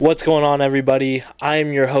What's going on, everybody?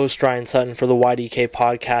 I'm your host, Ryan Sutton, for the YDK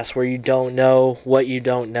podcast, where you don't know what you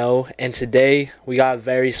don't know. And today, we got a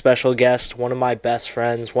very special guest, one of my best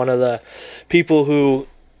friends, one of the people who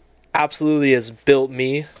absolutely has built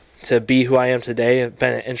me to be who I am today, and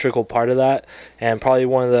been an integral part of that, and probably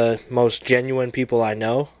one of the most genuine people I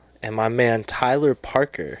know. And my man, Tyler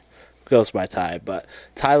Parker, goes by Ty, but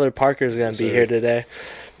Tyler Parker is going to be here today.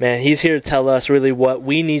 Man, he's here to tell us really what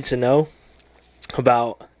we need to know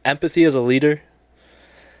about empathy as a leader,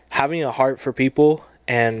 having a heart for people,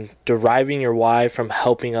 and deriving your why from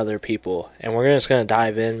helping other people. And we're just going to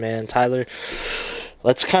dive in, man. Tyler,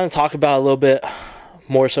 let's kind of talk about a little bit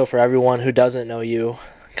more so for everyone who doesn't know you,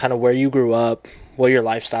 kind of where you grew up, what your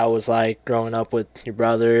lifestyle was like growing up with your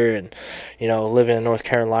brother and, living in North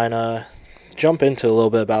Carolina. Jump into a little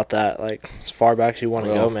bit about that, like as far back as you want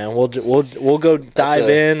to go, man. We'll go dive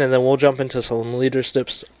in, and then we'll jump into some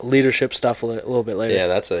leadership stuff a little bit later. Yeah,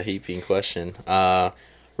 that's a heaping question.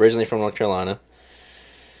 Originally from North Carolina,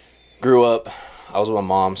 grew up. I was with my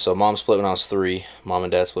mom, so mom split when I was 3. Mom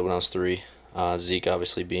and dad split when I was 3. Zeke,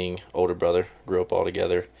 obviously being older brother, grew up all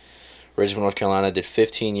together. Originally from North Carolina, did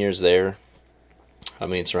 15 years there. I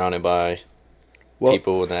mean, surrounded by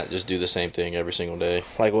people that just do the same thing every single day.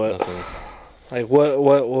 Like what? Nothing. Like what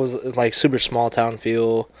was it, like super small town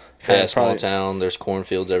feel? Small town. There's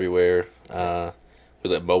cornfields everywhere. We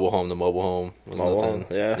lived mobile home to mobile home. It was nothing.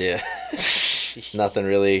 Yeah. Nothing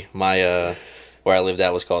really. My where I lived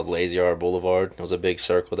at was called Lazy R Boulevard. It was a big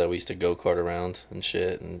circle that we used to go kart around and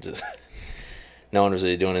shit, and just no one was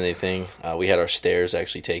really doing anything. We had our stairs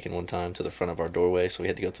actually taken one time to the front of our doorway, so we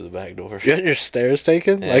had to go through the back door. You had your stairs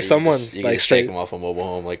taken? Yeah, like someone you like just straight take them off a mobile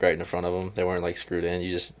home, like right in the front of them. They weren't like screwed in.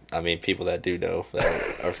 People that do know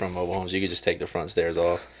that are from mobile homes, you could just take the front stairs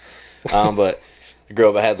off. But I grew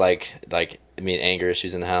up. I had anger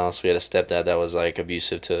issues in the house. We had a stepdad that was like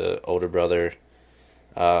abusive to older brother.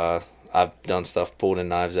 I've done stuff, pulling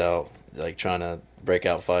knives out, like trying to break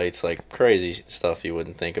out fights, like crazy stuff you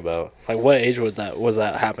wouldn't think about. Like what age was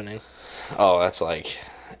that happening? Oh, that's like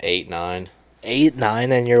 8, 9. 8,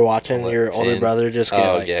 9, and you're watching your 10. Older brother just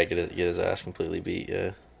get his ass completely beat.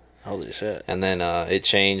 Yeah. Holy shit. And then it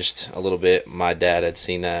changed a little bit. My dad had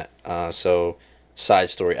seen that. So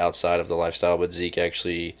side story outside of the lifestyle, but Zeke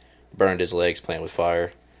actually burned his legs playing with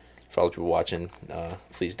fire. For all the people watching,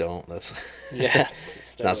 please don't. That's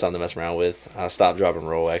it's not something to mess around with. Stop, drop, and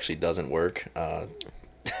roll actually doesn't work.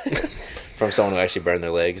 From someone who actually burned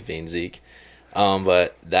their legs, being Zeke.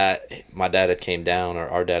 But my dad had came down, or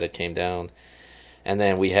our dad had came down, and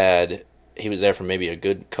then he was there for maybe a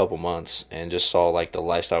good couple months and just saw like the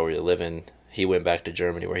lifestyle we were living. He went back to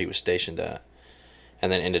Germany where he was stationed at, and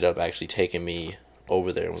then ended up actually taking me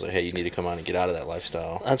over there and was like, hey, you need to come on and get out of that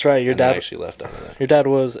lifestyle. That's right. Your dad actually left out of that. Your dad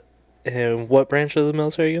was in what branch of the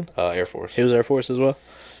military again? Air Force. He was Air Force as well?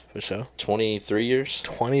 For sure. 23 years.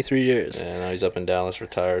 23 years. Yeah, now he's up in Dallas,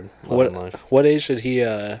 retired, loving life. What age did he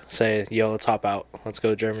say, yo, let's hop out, let's go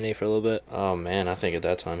to Germany for a little bit? Oh, man, I think at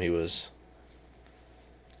that time he was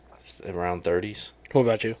around 30s. What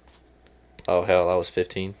about you? Oh, hell, I was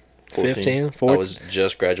 15. 14. 15? 14? I was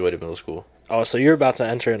just graduated middle school. Oh, so you're about to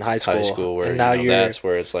enter in high school. High school, where and now that's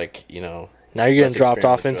where it's like, now you're getting dropped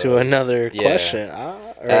off into another question,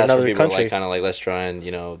 or another people country. Like, kind of like, let's try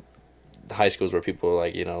and, high schools where people are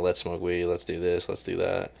like, let's smoke weed, let's do this, let's do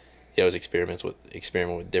that. You always experiment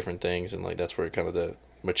with different things, and like that's where kind of the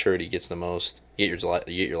maturity gets the most. You get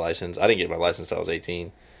your license. I didn't get my license until I was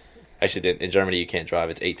 18. Actually, didn't. In Germany you can't drive.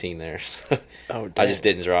 It's 18 there. So I just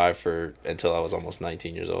didn't drive until I was almost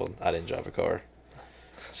 19 years old. I didn't drive a car.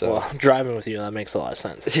 So well, driving with you, that makes a lot of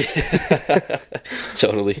sense.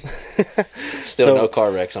 Totally. Still no car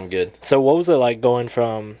wrecks. I'm good. So what was it like going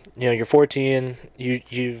from, you're 14,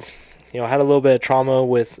 you've had a little bit of trauma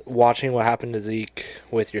with watching what happened to Zeke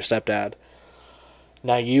with your stepdad.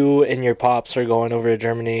 Now you and your pops are going over to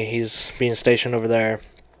Germany. He's being stationed over there.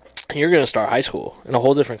 You're going to start high school in a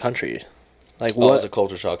whole different country. Like what? It was a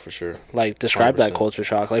culture shock for sure. Like describe 100%. That culture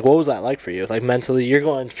shock. Like what was that like for you? Like mentally, you're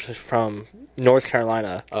going from North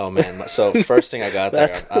Carolina. Oh man! So first thing I got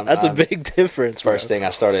there, that's a big difference. First thing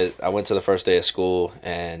I went to the first day of school,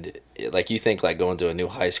 and you think like going to a new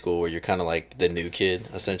high school where you're kind of like the new kid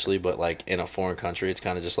essentially, but like in a foreign country, it's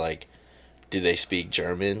kind of just like, do they speak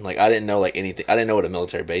German? Like I didn't know like anything. I didn't know what a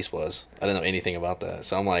military base was. I didn't know anything about that.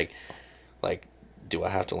 So I'm like. Do I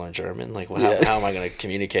have to learn German? Like, how am I going to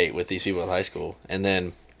communicate with these people in high school? And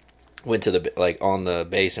then went to on the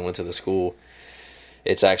base and went to the school.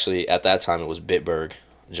 It's actually, at that time, it was Bitburg,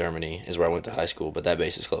 Germany, is where I went to high school. But that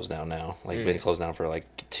base is closed down now. Been closed down for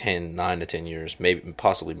 9 to 10 years, maybe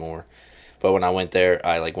possibly more. But when I went there,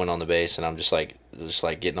 I like went on the base, and I'm just like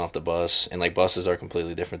getting off the bus, and like buses are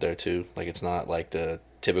completely different there too. Like it's not like the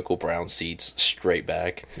typical brown seats straight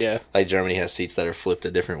back. Yeah. Like Germany has seats that are flipped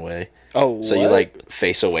a different way. Oh, So you like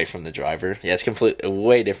face away from the driver. Yeah, it's a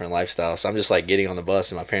way different lifestyle. So I'm just like getting on the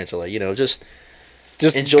bus, and my parents are like, just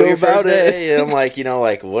enjoy go your first about it. day. And I'm like,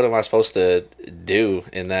 like what am I supposed to do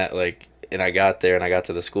in that? Like, and I got there, and I got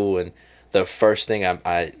to the school, and the first thing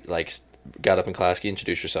I like got up in class,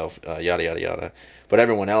 introduce yourself, yada yada yada. But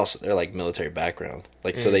everyone else, they're like military background,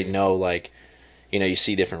 like so they know like. You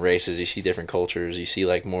see different races, you see different cultures, you see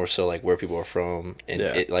like more so like where people are from, and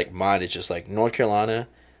it like mine is just like North Carolina.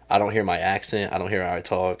 I don't hear my accent, I don't hear how I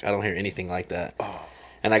talk, I don't hear anything like that. Oh.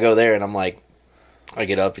 And I go there and I'm like, I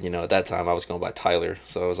get up and at that time I was going by Tyler,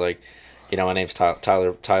 so I was like, my name's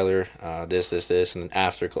Tyler, this, and then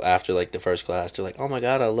after like the first class, they're like, oh my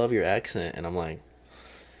god, I love your accent, and I'm like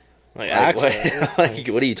accent, what? Like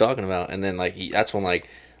what are you talking about? And then like that's when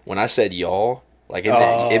I said y'all. Like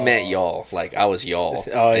it meant y'all. Like I was y'all.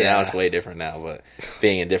 Oh and yeah. now it's way different now, but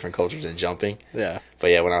being in different cultures and jumping. Yeah. But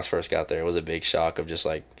yeah, when I first got there, it was a big shock of just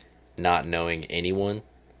like not knowing anyone.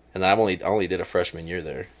 And then I only did a freshman year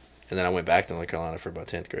there, and then I went back to North Carolina for about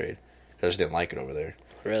 10th grade. I just didn't like it over there.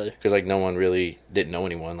 Really? Because like no one really didn't know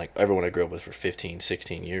anyone. Like everyone I grew up with for 15,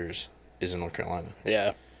 16 years is in North Carolina.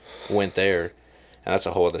 Yeah. Went there, and that's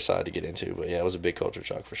a whole other side to get into. But yeah, it was a big culture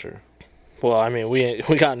shock for sure. Well, I mean, we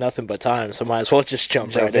got nothing but time, so might as well just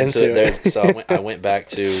jump right into it. So I went back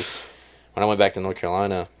to when I went back to North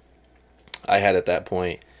Carolina. I had at that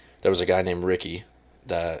point there was a guy named Ricky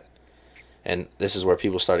and this is where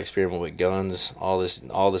people start experimenting with guns, all this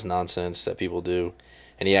nonsense that people do,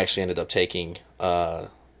 and he actually ended up taking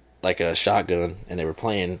like a shotgun, and they were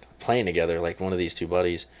playing together like one of these two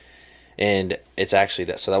buddies. And it's actually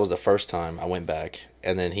that was the first time I went back,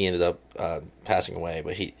 and then he ended up passing away,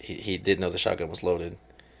 but he didn't know the shotgun was loaded.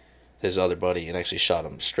 His other buddy, and actually shot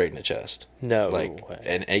him straight in the chest. No way.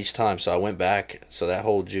 And each time, so I went back, so that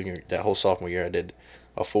whole sophomore year I did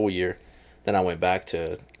a full year. Then I went back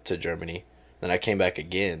to Germany. Then I came back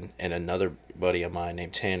again, and another buddy of mine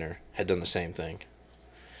named Tanner had done the same thing.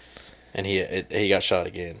 And he got shot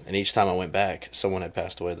again. And each time I went back, someone had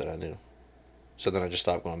passed away that I knew. So then I just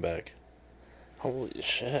stopped going back. Holy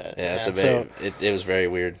shit. Yeah, man. It was very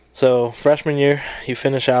weird. So freshman year, you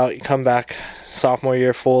finish out, you come back, sophomore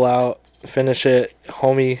year, full out, finish it,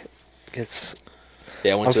 homie gets...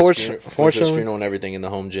 Yeah, I went to his funeral and everything in the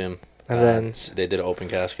home gym. And then... They did an open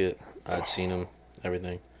casket. I'd seen him,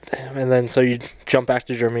 everything. Damn, and then so you jump back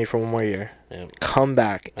to Germany for one more year. Yeah. Come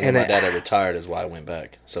back. And then my dad had retired is why I went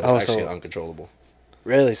back. So it's actually uncontrollable.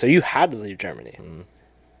 Really? So you had to leave Germany. Mm.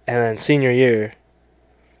 And then senior year...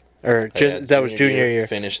 Or just that was junior year.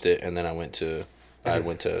 Finished it, and then I went to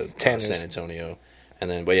San Antonio, and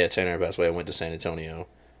then Tanner passed away. I went to San Antonio,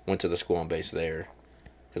 went to the school on base there,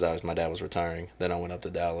 because my dad was retiring. Then I went up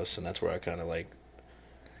to Dallas, and that's where I kind of like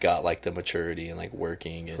got like the maturity and like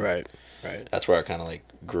working, and right. That's where I kind of like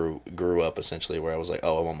grew up essentially, where I was like,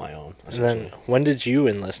 oh, I'm on my own. And then when did you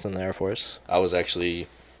enlist in the Air Force? I was actually,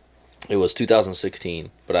 it was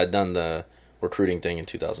 2016, but I'd done the recruiting thing in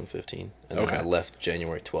 2015, and then I left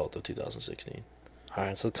January 12th of 2016. All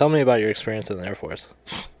right, so tell me about your experience in the Air Force.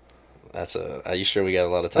 Are you sure we got a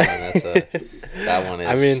lot of time? That one is.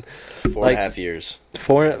 I mean, 4.5 years.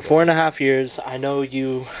 4.5 years. I know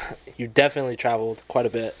you definitely traveled quite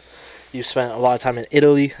a bit. You spent a lot of time in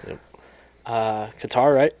Italy, yep.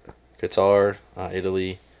 Qatar, right? Qatar,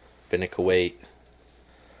 Italy, been to Kuwait.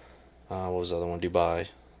 What was the other one? Dubai,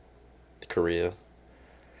 Korea.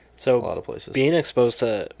 So a lot of places. Being exposed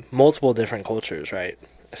to multiple different cultures, right?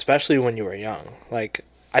 Especially when you were young. Like,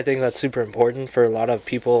 I think that's super important for a lot of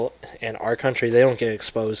people in our country. They don't get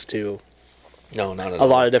exposed to not at a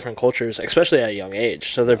lot of different cultures, especially at a young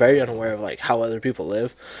age. So they're very unaware of like how other people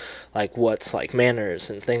live, like what's like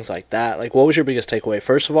manners and things like that. Like, what was your biggest takeaway?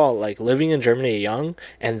 First of all, like living in Germany young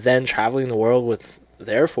and then traveling the world with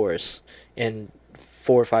the Air Force in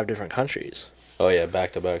 4 or 5 different countries. Oh, yeah,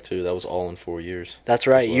 back to back, too. That was all in 4 years. That's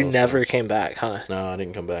right. You never came back, huh? No, I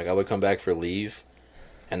didn't come back. I would come back for leave.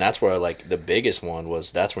 And that's where, like, the biggest one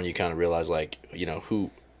was, that's when you kind of realize, like, who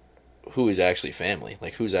is actually family.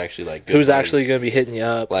 Like, who's actually, like, good who's friends. Actually going to be hitting you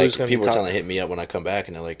up. Like, people are telling to hit me up when I come back,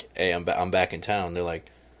 and they're like, hey, I'm back in town. They're like,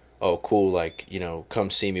 oh, cool, like, come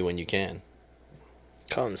see me when you can.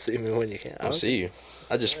 Come see me when you can. I'll see you.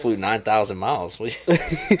 I just flew 9,000 miles.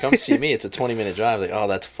 Come see me. It's a 20-minute drive. Like, oh,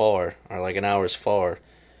 that's far. Or like an hour is far.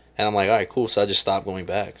 And I'm like, all right, cool. So I just stopped going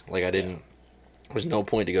back. Like, there was no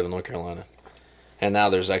point to go to North Carolina. And now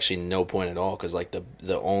there's actually no point at all because, like,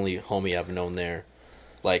 the only homie I've known there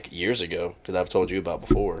like years ago, because I've told you about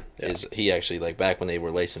before, Yeah. is he actually, like, back when they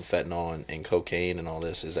were lacing fentanyl and cocaine and all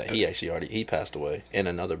this, is that he actually he passed away, and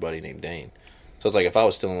another buddy named Dane. So it's like, if I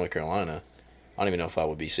was still in North Carolina, I don't even know if I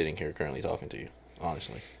would be sitting here currently talking to you,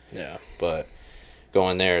 honestly. Yeah. But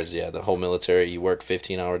going there is, yeah, the whole military, you work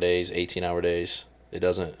 15-hour days, 18-hour days. It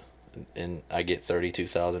doesn't, and I get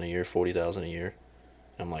 $32,000 a year, $40,000 a year.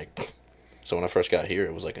 I'm like, so when I first got here,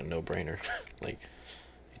 it was like a no-brainer. Like,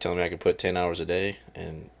 you telling me I could put 10 hours a day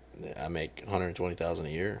and I make $120,000 a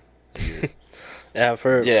year. Yeah, You're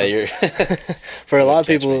for a You lot of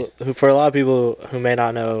catch people who may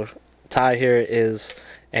not know, Ty here is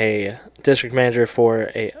a district manager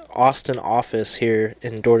for a Austin office here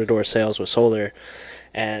in door-to-door sales with solar,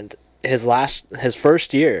 and his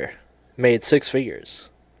first year made 6 figures.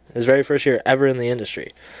 His very first year ever in the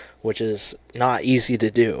industry, which is not easy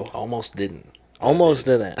to do. Almost didn't. Almost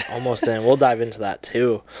didn't. We'll dive into that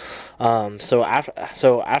too. So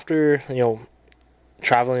after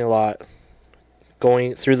traveling a lot,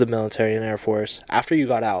 going through the military and Air Force, after you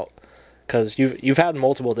got out, because you've had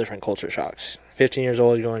multiple different culture shocks. 15 years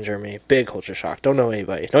old, you go in Germany, big culture shock. Don't know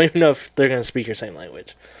anybody. Don't even know if they're going to speak your same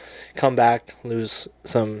language. Come back, lose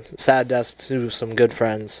some sad deaths to some good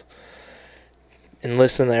friends.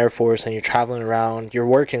 Enlist in the Air Force, and you're traveling around. You're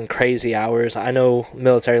working crazy hours. I know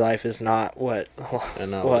military life is not what a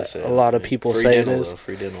lot of people say it is.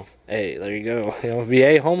 Free dental. Hey, there you go.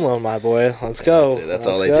 VA home loan, my boy. Let's go. That's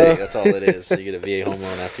all they take. That's all it is. So you get a VA home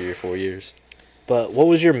loan after your 4 years. But what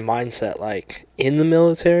was your mindset like in the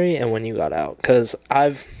military and when you got out? Because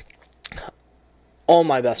all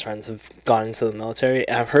my best friends have gone into the military,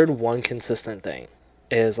 and I've heard one consistent thing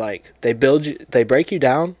is like they break you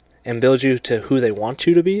down and build you to who they want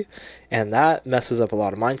you to be, and that messes up a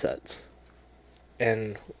lot of mindsets.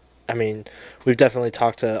 And I mean, we've definitely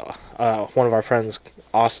talked to one of our friends,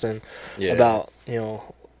 Austin, about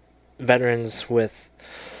veterans with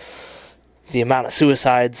the amount of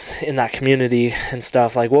suicides in that community and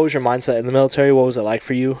stuff. Like, what was your mindset in the military? What was it like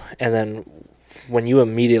for you? And then when you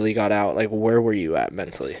immediately got out, like, where were you at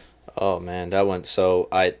mentally? Oh man,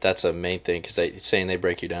 that's a main thing, because saying they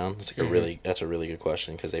break you down. It's like that's a really good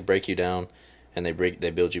question, because they break you down and they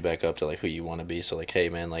build you back up to like who you want to be. So like, hey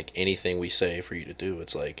man, like anything we say for you to do,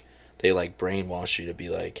 it's like they like brainwash you to be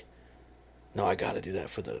like, no, I got to do that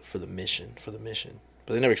for the mission.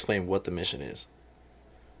 But they never explain what the mission is.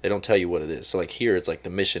 They don't tell you what it is. So like here, it's like the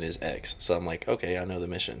mission is X. So I'm like, okay, I know the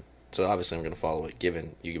mission. So obviously I'm going to follow it,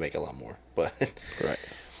 given you can make a lot more. But right.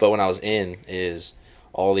 But when I was in, is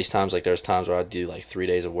all these times, like there's times where I'd do like 3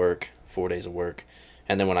 days of work, 4 days of work.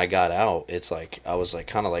 And then when I got out, it's like I was like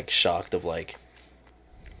kind of like shocked of like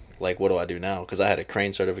what do I do now? Because I had a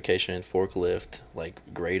crane certification, forklift, like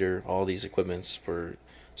grader, all these equipments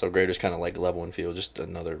so grader's kind of like level and field, just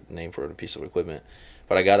another name for a piece of equipment.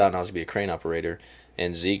 But I got out and I was going to be a crane operator.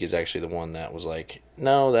 And Zeke is actually the one that was like,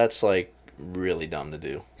 no, that's like really dumb to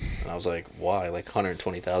do. And I was like, why? Like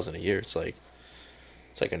 $120,000 a year. It's like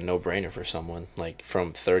a no-brainer for someone like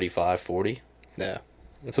from 35, 40. Yeah,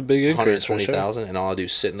 it's a big increase. 120,000, and all I do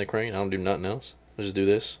is sit in the crane. I don't do nothing else. I just do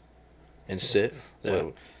this and sit. Yeah.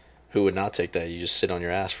 Well, who would not take that? You just sit on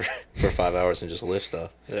your ass for 5 hours and just lift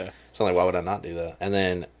stuff. Yeah. So I'm like, why would I not do that? And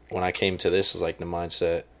then when I came to this, is like the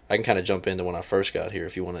mindset. I can kind of jump into when I first got here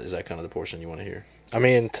if you want to. Is that kind of the portion you want to hear? I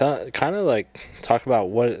mean, kind of like talk about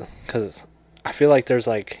because I feel like there's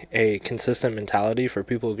like a consistent mentality for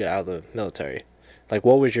people who get out of the military. Like,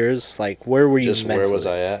 what was yours? Like, where were you just mentally? Where was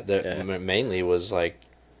I at? Mainly was like,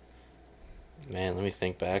 man, let me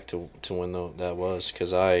think back to when that was,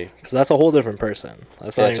 because that's a whole different person.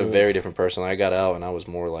 That's a very different person. I got out and I was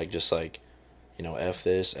more like just like, F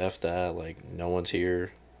this, F that. Like, no one's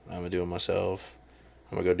here. I'm gonna do it myself.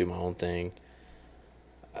 I'm gonna go do my own thing.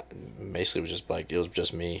 Basically, it was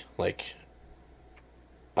just me. Like,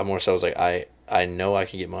 I more so was like, I know I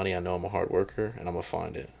can get money. I know I'm a hard worker, and I'm gonna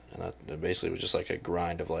find it. And that basically was just like a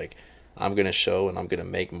grind of like, I'm going to show and I'm going to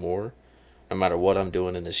make more. No matter what I'm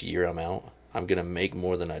doing in this year I'm out, I'm going to make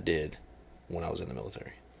more than I did when I was in the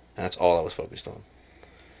military. And that's all I was focused on.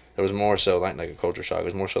 It was more so like a culture shock. It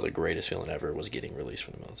was more so the greatest feeling ever was getting released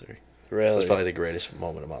from the military. Really? It was probably the greatest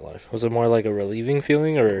moment of my life. Was it more like a relieving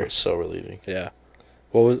feeling, or? It was so relieving. Yeah.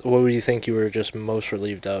 What would you think you were just most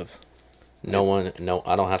relieved of? I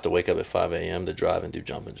don't have to wake up at 5 a.m. to drive and do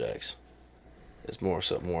jumping jacks. It's more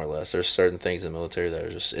or less. There's certain things in the military that are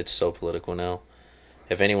just, it's so political now.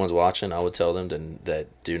 If anyone's watching, I would tell them that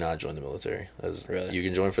do not join the military. Really? You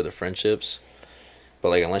can join for the friendships, but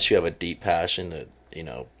like unless you have a deep passion to,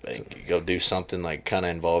 go do something like kind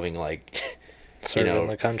of involving like serving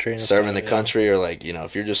the country, and serving the stuff, country, or like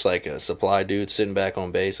if you're just like a supply dude sitting back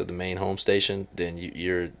on base at the main home station, then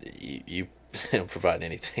you don't provide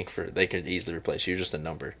anything they can easily replace you. You're just a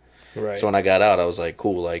number. Right. So when I got out, I was like,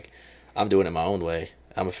 cool, like I'm doing it my own way.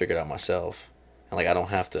 I'm gonna figure it out myself, and like I don't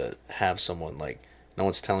have to have someone, like no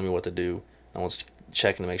one's telling me what to do. No one's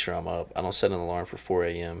checking to make sure I'm up. I don't set an alarm for 4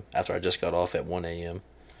 a.m. after I just got off at 1 a.m.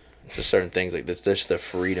 So certain things, like just the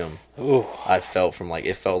freedom Ooh. I felt from, like,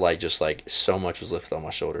 it felt like just like so much was lifted on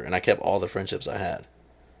my shoulder, and I kept all the friendships I had,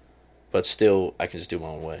 but still I can just do my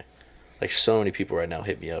own way. Like so many people right now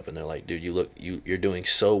hit me up and they're like, dude, you're doing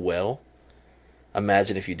so well.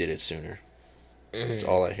 Imagine if you did it sooner. That's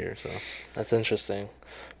all I hear. So that's interesting.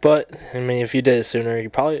 But I mean, if you did it sooner,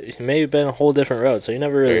 you may have been a whole different road. So you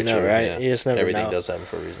never really know, right? Yeah. You just never know. Everything does happen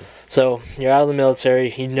for a reason. So you're out of the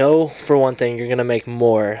military. You know, for one thing, you're gonna make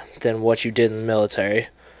more than what you did in the military.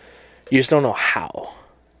 You just don't know how.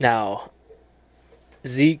 Now,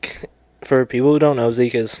 Zeke, for people who don't know,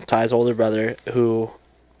 Zeke is Ty's older brother who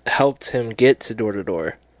helped him get to door to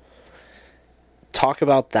door. Talk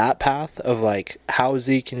about that path of like how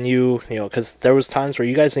Zeke and you know, because there was times where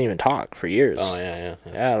you guys didn't even talk for years. Oh yeah.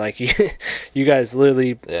 Yeah, like you guys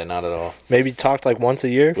literally. Yeah, not at all. Maybe talked like once a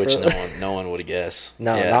year. Which no one would guess.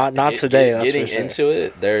 No, yeah. not today. That's getting for sure. into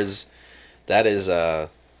it,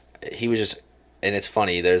 he was just, and it's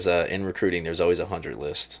funny. There's in recruiting, there's always 100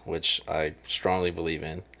 list, which I strongly believe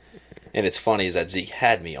in. And it's funny is that Zeke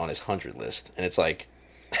had me on his 100 list, and it's like.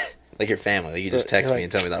 Like your family, like you just text me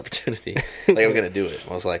and tell me the opportunity. Like I'm gonna do it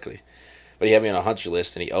most likely. But he had me on a 100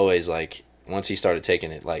 list, and he always, like, once he started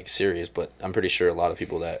taking it like serious. But I'm pretty sure a lot of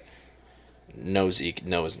people that knows Zeke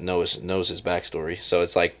knows his backstory. So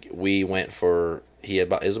it's like we went for it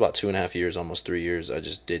was about 2.5 years, almost 3 years. I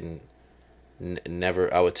just didn't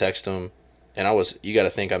never. I would text him, and you got to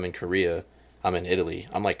think I'm in Korea, I'm in Italy.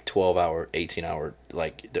 I'm like 12-hour, 18-hour.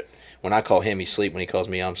 Like when I call him, he's asleep. When he calls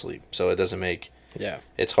me, I'm asleep. So it doesn't make. Yeah,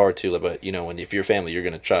 it's hard to, but if you're family, you're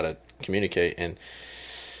gonna try to communicate. And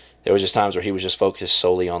there was just times where he was just focused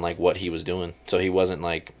solely on like what he was doing, so he wasn't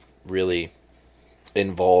like really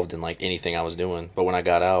involved in like anything I was doing. But when I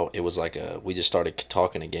got out, it was like we just started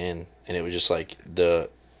talking again, and it was just like the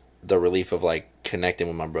relief of like connecting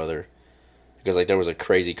with my brother, because like there was a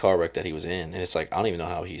crazy car wreck that he was in, and it's like I don't even know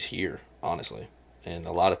how he's here, honestly. And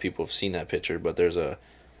a lot of people have seen that picture, but there's a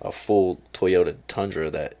full Toyota Tundra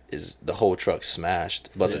that is the whole truck smashed,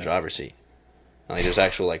 but the driver's seat. And, like, there's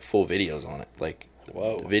actual like full videos on it, like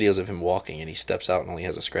videos of him walking, and he steps out and only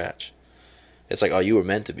has a scratch. It's like, oh, you were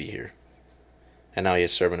meant to be here, and now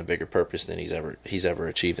he's serving a bigger purpose than he's ever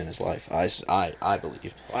achieved in his life. I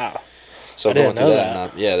believe. Wow. So I going through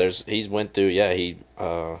that. And he's went through. Yeah, he. I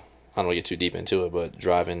don't want to get too deep into it, but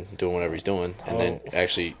driving, doing whatever he's doing, and then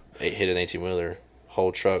actually hit an 18-wheeler,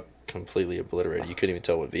 whole truck completely obliterated. You couldn't even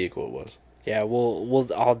tell what vehicle it was. Yeah,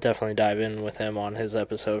 I'll definitely dive in with him on his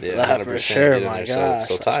episode for that for sure. My gosh,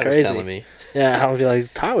 so Ty was telling me. Yeah, I'll be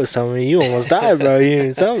like, Ty was telling me you almost died, bro. You didn't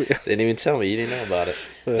even tell me. Didn't even tell me. You didn't know about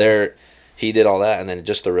it. He did all that, and then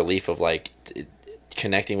just the relief of like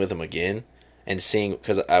connecting with him again and seeing,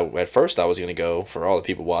 because at first I was gonna go, for all the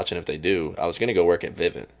people watching, if they do, I was gonna go work at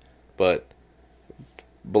Vivint, but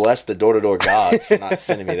bless the door-to-door gods for not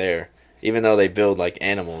sending me there. Even though they build like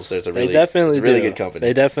animals, there's a really good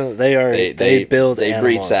company. They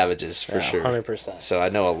breed savages for sure. 100%. So I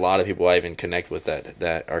know a lot of people I even connect with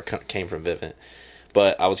that came from Vivint.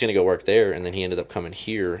 But I was gonna go work there, and then he ended up coming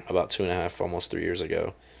here about 2.5, almost 3 years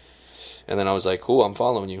ago. And then I was like, cool, I'm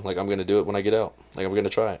following you. Like I'm gonna do it when I get out. Like I'm gonna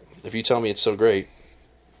try it. If you tell me it's so great,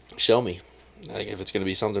 show me. Like if it's gonna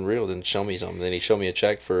be something real, then show me something. Then he showed me a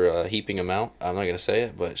check for a heaping amount. I'm not gonna say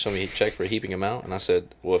it, but show me a check for a heaping amount. And I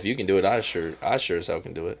said, well, if you can do it, I sure as hell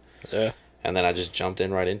can do it. Yeah. And then I just jumped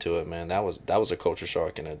in right into it, man. That was a culture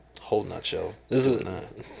shock in a whole nutshell.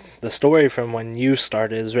 The story from when you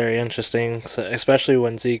started is very interesting, so especially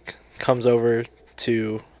when Zeke comes over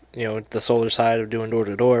to the solar side of doing door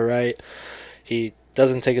to door. Right, he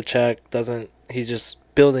doesn't take a check. He's just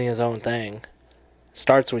building his own thing.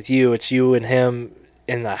 Starts with you. It's you and him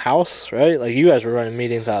in the house, right? Like you guys were running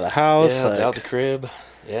meetings out of the house. Yeah, out the crib.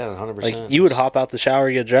 Yeah, 100%. Like you would hop out the shower,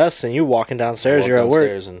 get dressed, and you walking downstairs. You're at work.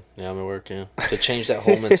 And I'm at work. Yeah. To change that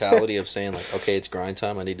whole mentality of saying like, okay, it's grind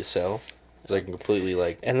time. I need to sell. It's like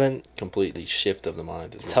completely shift of the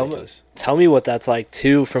mind. Tell me what that's like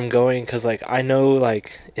too, from going, because like I know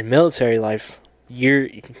like in military life,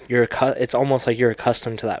 it's almost like you're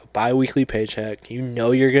accustomed to that bi-weekly paycheck.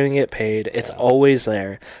 You're gonna get paid. It's always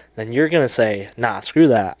there. Then you're gonna say, nah, screw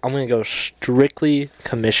that. I'm gonna go strictly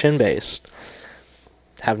commission based.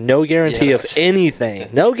 Have no guarantee of anything.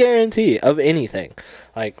 No guarantee of anything.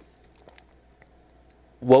 Like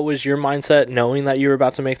what was your mindset knowing that you were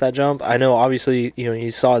about to make that jump? I know, obviously,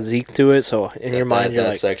 you saw Zeke do it, so in your mind, you're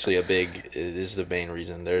that's like... actually it is the main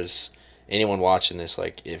reason. There's anyone watching this,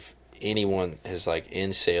 like, if anyone is, like,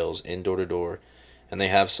 in sales, in door-to-door, and they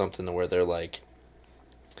have something to where they're like,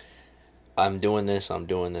 I'm doing this,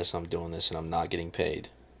 and I'm not getting paid.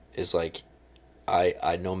 It's like,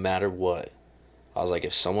 I no matter what, I was like,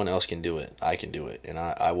 if someone else can do it, I can do it, and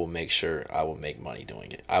I will make sure I will make money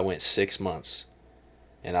doing it. I went 6 months,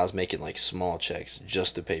 and I was making, like, small checks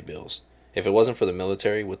just to pay bills. If it wasn't for the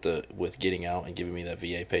military with getting out and giving me that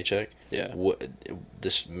VA paycheck,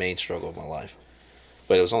 this main struggle of my life.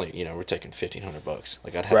 But it was only, we're taking $1,500.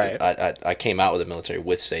 Like, I came out with the military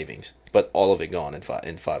with savings, but all of it gone in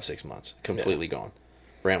 5-6 months, completely gone.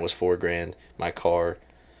 Rent was $4,000. My car,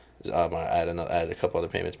 I added a couple other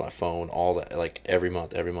payments, my phone, all that, like, every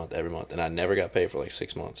month, and I never got paid for like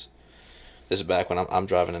 6 months. This is back when I'm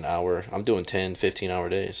driving an hour. I'm doing 10, 15-hour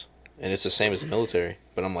days, and it's the same as the military.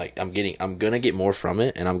 But I'm like, I'm gonna get more from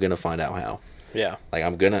it, and I'm gonna find out how. Yeah. Like,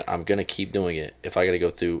 I'm gonna keep doing it if I got to go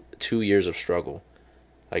through 2 years of struggle.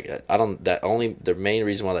 Like, the main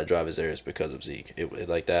reason why that drive is there is because of Zeke. It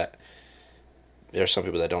like that. There are some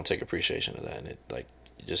people that don't take appreciation of that, and it, like,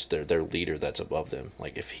 just their leader that's above them.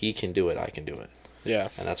 Like, if he can do it, I can do it. Yeah.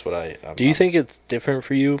 And that's what Do you think it's different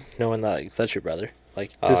for you knowing that, like, that's your brother?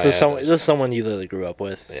 Like, this is someone you literally grew up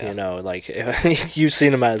with. Yeah. Like, you've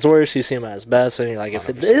seen him at his worst, you've seen him at his best, and you're like, 100%.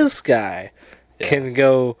 If this guy can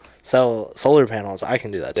go sell solar panels, I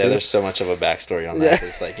can do that too. Yeah, there's so much of a backstory on that.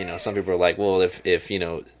 It's like, some people are like, well, if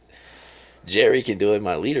Jerry can do it,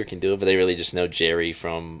 my leader can do it, but they really just know Jerry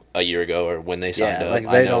from a year ago or when they signed up.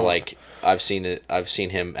 I know, like, I've seen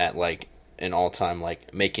him at, like, an all-time,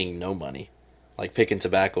 like, making no money. Like, picking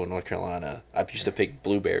tobacco in North Carolina. I used to pick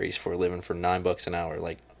blueberries for a living for $9 an hour.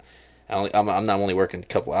 Like, I'm not only working a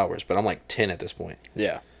couple hours, but I'm like 10 at this point.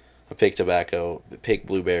 Yeah. I picked tobacco, picked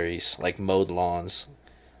blueberries, like, mowed lawns.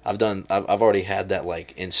 I've already had that,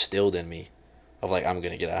 like, instilled in me of, like, I'm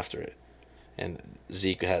gonna get after it. And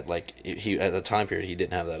Zeke had, like, he at the time period he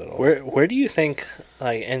didn't have that at all. Where do you think,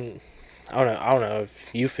 like, and I don't know if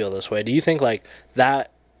you feel this way. Do you think, like, that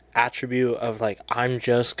attribute of, like, I'm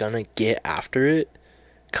just gonna get after it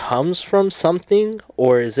comes from something,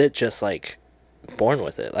 or is it just, like, born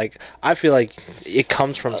with it? Like, I feel like it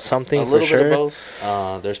comes from something for sure. A little bit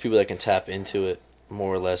of both. There's people that can tap into it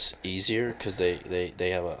more or less easier because they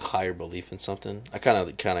have a higher belief in something. I kind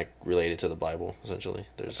of relate it to the Bible, essentially.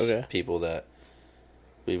 There's people that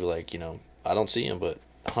believe, like, I don't see them, but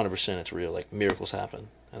 100% it's real. Like, miracles happen.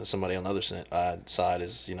 And somebody on the other side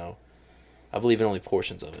is, I believe in only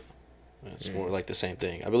portions of it. It's more like the same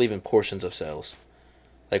thing. I believe in portions of sales.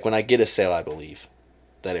 Like, when I get a sale, I believe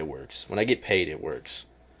that it works. When I get paid, it works.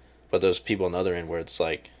 But those people on the other end where it's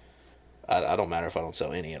like, I don't matter if I don't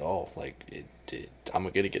sell any at all. Like, I'm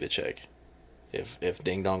going to get a check. If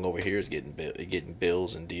Ding Dong over here is getting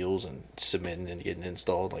bills and deals and submitting and getting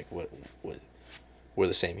installed, like, what we're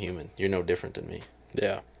the same human. You're no different than me.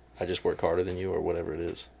 Yeah. I just work harder than you or whatever it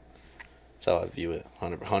is. That's how I view it.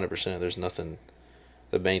 100%. There's nothing.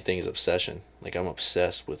 The main thing is obsession. Like, I'm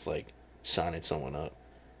obsessed with, like, signing someone up.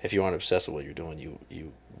 If you aren't obsessed with what you're doing,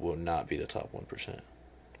 you will not be the top 1%.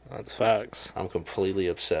 That's facts. I'm completely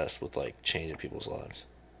obsessed with, like, changing people's lives.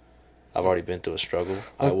 I've already been through a struggle.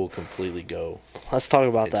 I will completely go. Let's talk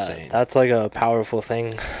about insane. that. That's, like, a powerful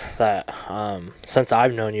thing that, since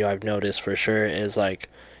I've known you, I've noticed for sure is, like,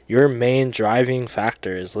 your main driving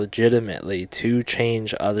factor is legitimately to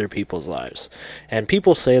change other people's lives. And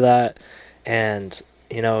people say that, and,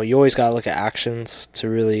 you always got to look at actions to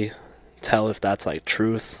really tell if that's, like,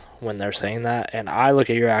 truth when they're saying that. And I look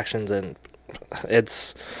at your actions, and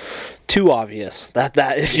it's too obvious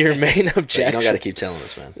that is your main objection. You don't got to keep telling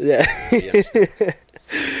us, man. Yeah.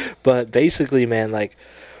 But basically, man, like,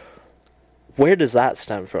 where does that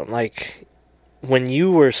stem from? Like, when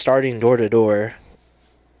you were starting door to door,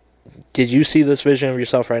 did you see this vision of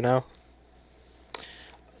yourself right now?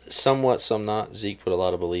 Somewhat, some not. Zeke put a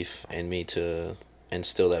lot of belief in me to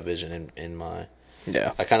instill that vision in my...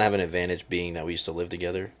 Yeah. I kind of have an advantage being that we used to live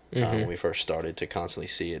together when we first started to constantly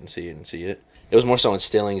see it and see it and see it. It was more so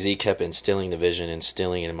instilling. Zeke kept instilling the vision,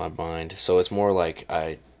 instilling it in my mind. So it's more like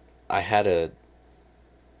I had a...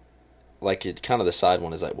 Like, it kind of the side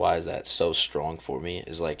one is like, why is that so strong for me?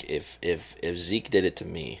 Is like, if Zeke did it to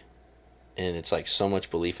me, and it's like so much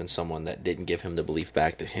belief in someone that didn't give him the belief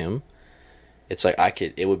back to him, it's like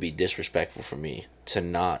it would be disrespectful for me to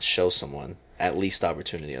not show someone at least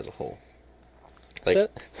opportunity as a whole.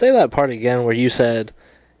 Like, say that part again where you said,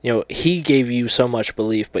 he gave you so much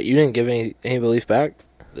belief, but you didn't give any belief back?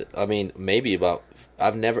 I mean, maybe about.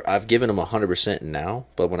 I've given them 100% now,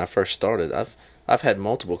 but when I first started, I've had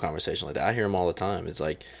multiple conversations like that. I hear them all the time. It's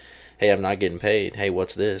like, hey, I'm not getting paid. Hey,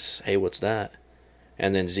 what's this? Hey, what's that?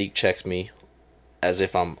 And then Zeke checks me as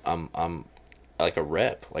if I'm like a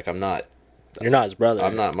rep. Like I'm not. You're not his brother.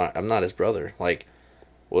 I'm not his brother. Like,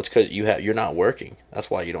 well, it's because you're not working. That's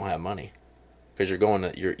why you don't have money. Because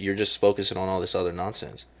you're just focusing on all this other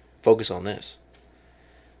nonsense. Focus on this.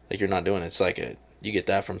 Like you're not doing it. It's like you get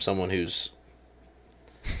that from someone who's.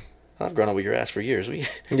 I've grown up with your ass for years.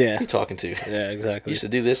 Yeah. You talking to? Yeah, exactly. You used to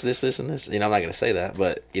do this, and this. You know, I'm not gonna say that,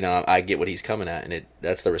 but you know, I get what he's coming at, and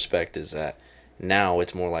that's the respect. Is that now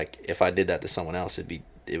it's more like if I did that to someone else, it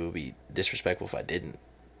would be disrespectful if I didn't.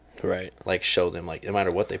 Right. Like show them, like no matter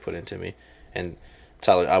what they put into me. And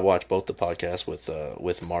Tyler, I watched both the podcasts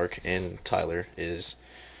with Mark and Tyler. Is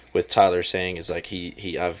with Tyler saying is like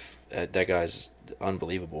that guy's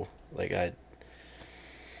unbelievable. Like I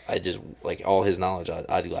just like all his knowledge.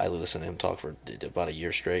 I listen to him talk for about a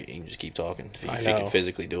year straight. He can just keep talking. If he could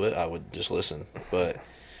physically do it, I would just listen. But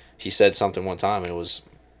he said something one time, and it was,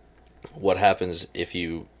 "What happens if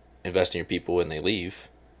you invest in your people and they leave?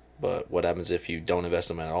 But what happens if you don't invest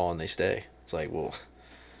in them at all and they stay?" It's like, well,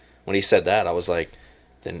 when he said that, I was like,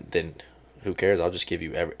 then who cares? I'll just give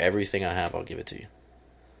you everything I have. I'll give it to you.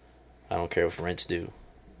 I don't care if rent's due,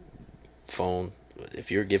 phone.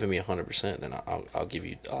 If you're giving me 100%, then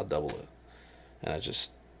I'll double it.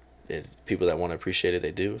 And people that want to appreciate it,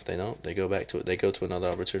 they do. If they don't, they go back to it. They go to another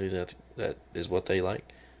opportunity that is what they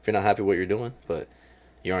like. If you're not happy with what you're doing, but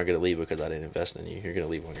you aren't going to leave because I didn't invest in you. You're going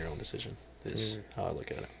to leave on your own decision. Is how I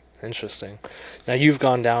look at it. Interesting. Now you've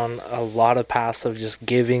gone down a lot of paths of just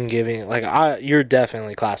giving. Like you're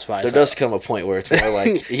definitely classified. There does come a point where it's more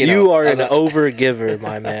like you are an over giver,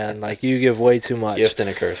 my man. Like you give way too much. Gift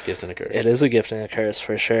and a curse. It is a gift and a curse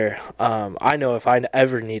for sure. I know if I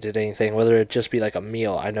ever needed anything, whether it just be like a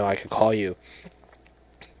meal, I know I could call you.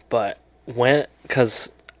 But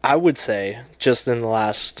because I would say just in the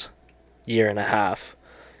last year and a half,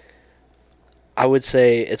 I would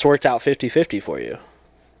say it's worked out 50-50 for you.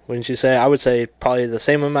 Wouldn't you say? I would say probably the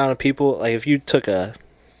same amount of people. Like if you took a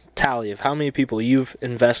tally of how many people you've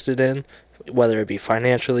invested in, whether it be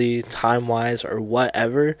financially, time-wise, or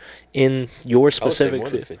whatever, in your specific... I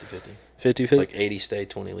would say more than 50-50. 50-50? Like 80 stay,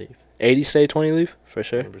 20 leave. 80 stay, 20 leave? For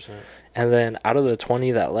sure. 100%. And then out of the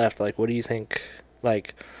 20 that left, like, what do you think?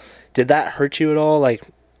 Like, did that hurt you at all? Like,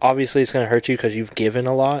 obviously it's going to hurt you because you've given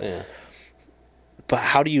a lot. Yeah. But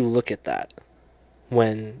how do you look at that?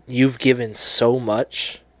 When you've given so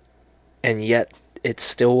much... and yet it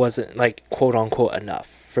still wasn't, like, quote-unquote enough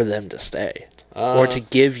for them to stay. Or to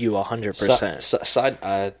give you 100%. Side,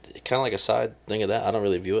 kind of like a side thing of that. I don't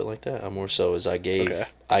really view it like that. I'm more so as I gave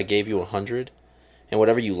you 100, and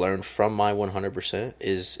whatever you learn from my 100%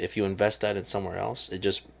 is if you invest that in somewhere else, it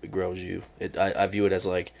just grows you. I view it as,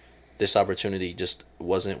 like, this opportunity just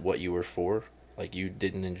wasn't what you were for. Like, you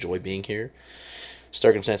didn't enjoy being here.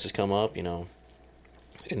 Circumstances come up, you know.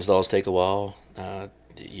 Installs take a while.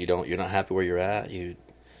 You're not happy where you're at. You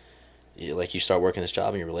start working this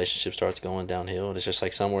job and your relationship starts going downhill. And it's just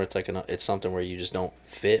like somewhere it's something where you just don't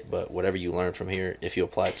fit. But whatever you learn from here, if you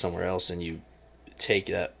apply it somewhere else and you take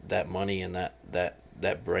that money and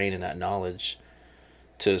that brain and that knowledge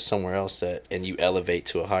to somewhere else and you elevate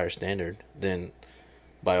to a higher standard, then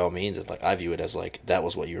by all means, it's like I view it as like that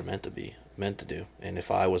was what you were meant to do. And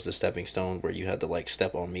if I was the stepping stone where you had to like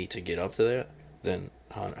step on me to get up to that, then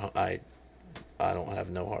I don't have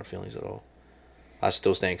no hard feelings at all. I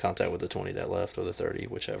still stay in contact with the 20 that left or the 30,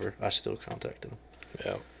 whichever. I still contact them.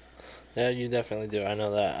 Yeah. Yeah, you definitely do. I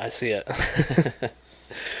know that. I see it.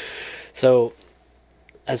 So,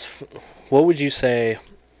 what would you say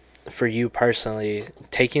for you personally,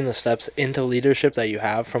 taking the steps into leadership that you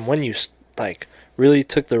have from when you like really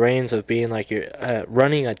took the reins of being like you're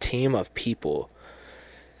running a team of people?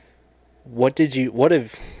 What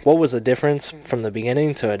was the difference from the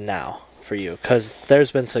beginning to now for you? Because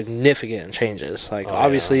there's been significant changes. Like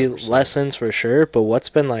obviously 100%. Lessons for sure, but what's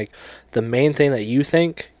been like the main thing that you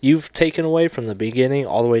think you've taken away from the beginning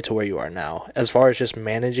all the way to where you are now, as far as just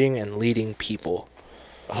managing and leading people?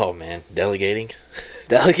 Oh man, delegating.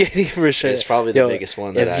 Delegating for sure. It's probably the biggest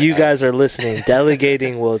one. If you guys are listening,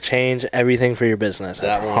 delegating will change everything for your business.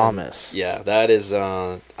 I promise. Yeah, that is.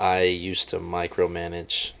 I used to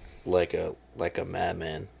micromanage like a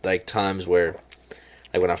madman. Like times where,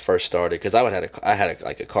 like when I first started, because I had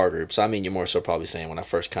a car group. So I mean, you're more so probably saying when I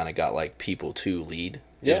first kind of got like people to lead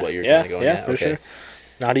is what you're kind of going at. Yeah, for sure.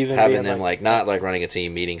 Not even having them like not like running a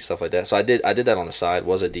team, meeting, stuff like that. So I did that on the side.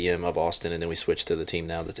 Was a DM of Austin, and then we switched to the team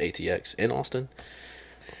now that's ATX in Austin.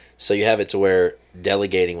 So you have it to where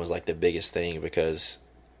delegating was like the biggest thing, because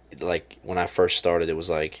like when I first started, it was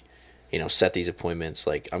like, set these appointments.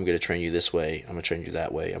 Like, I'm gonna train you this way. I'm gonna train you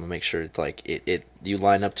that way. I'm gonna make sure it's like you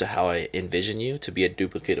line up to how I envision you to be a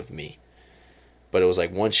duplicate of me. But it was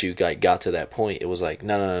like once you got to that point, it was like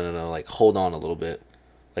no. Like, hold on a little bit.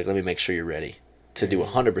 Like, let me make sure you're ready to do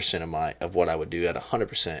 100% of what I would do at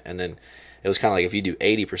 100%. And then it was kind of like, if you do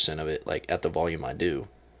 80% of it, like at the volume I do,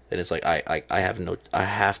 then it's like I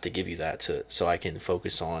have to give you that so I can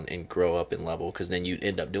focus on and grow up in level, because then you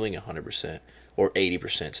end up doing 100% or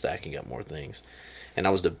 80%, stacking up more things. And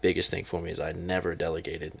that was the biggest thing for me, is I never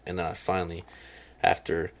delegated. And then I finally,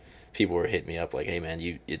 after people were hitting me up like, hey man,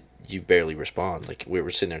 you barely respond. Like, we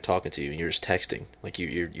were sitting there talking to you and you're just texting. Like,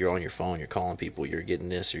 you're on your phone, you're calling people, you're getting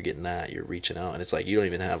this, you're getting that, you're reaching out, and it's like you don't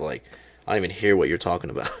even have, like, I don't even hear what you're talking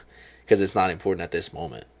about because it's not important at this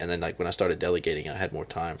moment. And then, like, when I started delegating, I had more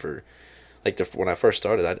time for, like, when I first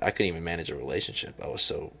started, I couldn't even manage a relationship. I was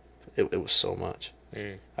so, it was so much.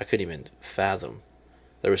 I couldn't even fathom.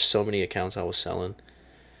 There were so many accounts I was selling,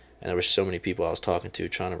 and there were so many people I was talking to,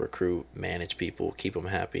 trying to recruit, manage people, keep them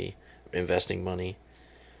happy, investing money.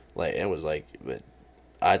 Like, it was like, but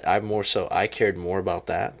I cared more about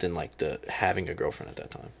that than like the having a girlfriend at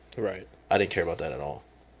that time. Right. I didn't care about that at all.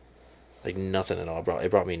 Like, nothing at all.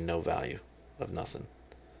 It brought me no value of nothing.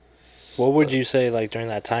 What would you say, like, during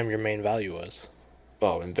that time your main value was?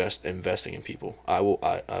 Oh, investing in people.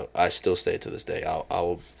 I still say it to this day. I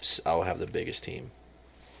will have the biggest team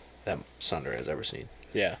that Sunder has ever seen.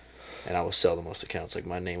 Yeah. And I will sell the most accounts. Like,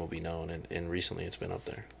 my name will be known, and recently it's been up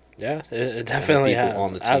there. Yeah, it definitely has. The people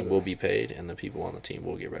on the team will be paid, and the people on the team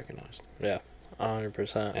will get recognized. Yeah,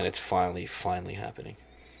 100%. And it's finally happening.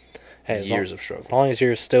 Hey, years of struggle. As long as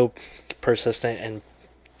you're still persistent and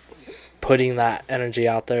putting that energy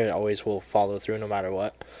out there, it always will follow through no matter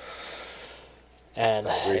what. And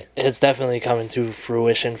it's definitely coming to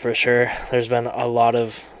fruition for sure. There's been a lot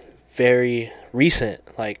of very recent,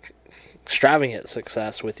 like, extravagant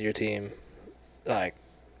success with your team. Like,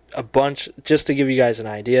 a bunch, just to give you guys an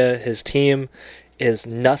idea, his team is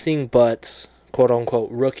nothing but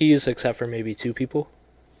quote-unquote rookies, except for maybe 2 people.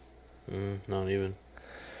 Not even.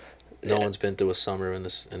 No one's been through a summer in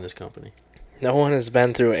this company. No one has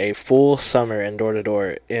been through a full summer in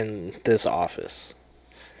door-to-door in this office.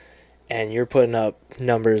 And you're putting up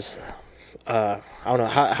numbers, I don't know,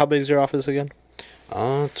 how big is your office again?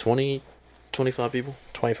 20, 25 people.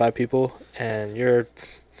 25 people, and you're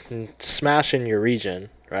smashing your region,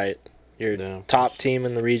 right? You're top team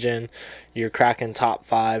in the region. You're cracking top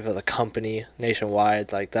 5 of the company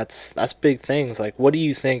nationwide. Like, that's big things. Like, what do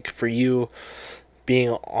you think for you being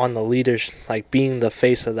on the leaders, like being the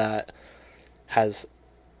face of that, has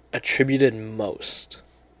attributed most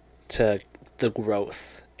to the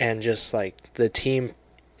growth and just like the team?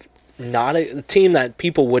 Not the team that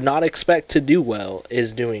people would not expect to do well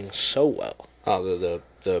is doing so well. Oh,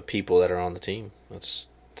 the people that are on the team.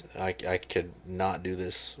 I could not do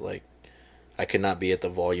this. Like, I could not be at the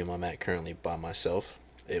volume I'm at currently by myself.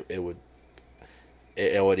 I wouldn't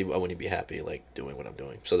be happy, like, doing what I'm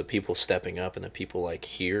doing. So the people stepping up, and the people like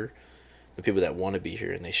here, the people that want to be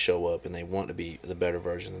here and they show up and they want to be the better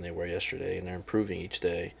version than they were yesterday, and they're improving each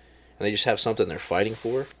day, and they just have something they're fighting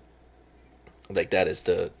for. Like, that's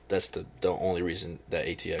the only reason that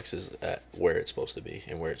ATX is at where it's supposed to be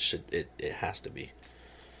and where it has to be.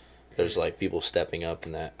 There's like people stepping up,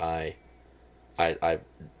 and that I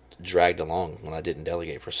dragged along when I didn't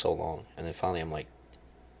delegate for so long, and then finally I'm like,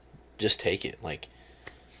 just take it. Like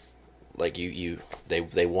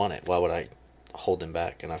they want it. Why would I hold them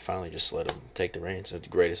back? And I finally just let them take the reins. It's the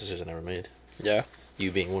greatest decision I ever made. Yeah.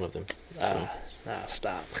 You being one of them. So.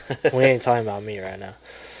 Stop. We ain't talking about me right now.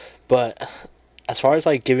 But as far as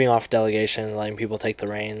like giving off delegation and letting people take the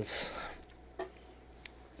reins,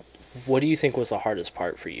 what do you think was the hardest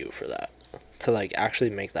part for you for that? To like actually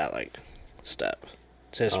make that like step.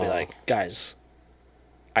 To just be like, guys,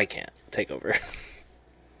 I can't take over.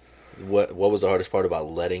 What was the hardest part about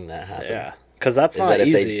letting that happen? Yeah, because that's not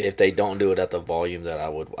easy. If they don't do it at the volume that I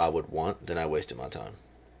would want, then I wasted my time.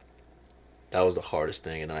 That was the hardest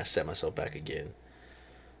thing, and then I set myself back again.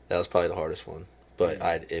 That was probably the hardest one. But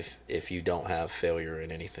if you don't have failure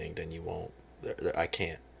in anything, then you won't. I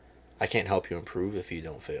can't help you improve if you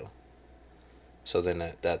don't fail. So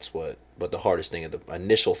then that's what. But the hardest thing, the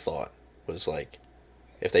initial thought was like,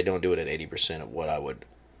 if they don't do it at 80% of what I would,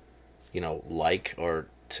 like or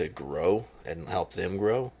to grow and help them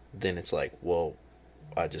grow, then it's like, well,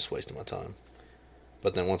 I just wasted my time.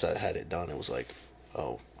 But then once I had it done, it was like,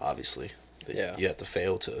 oh, obviously, you have to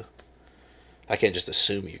fail to. I can't just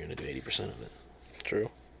assume you're going to do 80% of it. True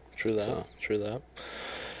that.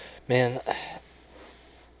 Man,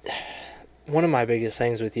 one of my biggest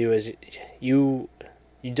things with you is you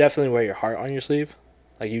you definitely wear your heart on your sleeve.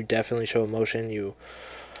 Like you definitely show emotion. You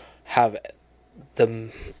have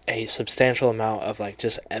the a substantial amount of like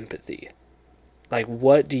just empathy. Like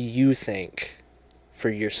what do you think for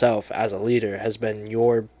yourself as a leader has been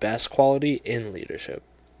your best quality in leadership?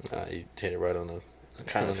 You hit it right on the I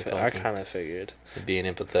kind of figured. Being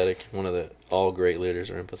empathetic. One of the all great leaders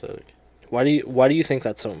are empathetic. Why do you think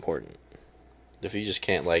that's so important? If you just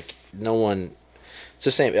can't like no one, it's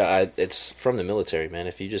the same. It's from the military, man.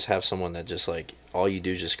 If you just have someone that just like all you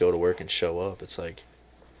do is just go to work and show up, it's like,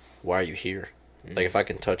 why are you here? Mm-hmm. Like if I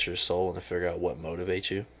can touch your soul and figure out what motivates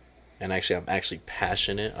you, and actually I'm actually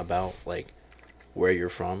passionate about like where you're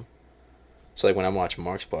from. So like when I watch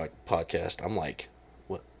Mark's podcast, I'm like,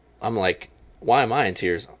 what? I'm like, why am I in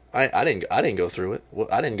tears? I didn't go through it. Well,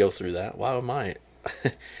 I didn't go through that. Why am I?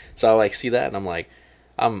 So I like see that and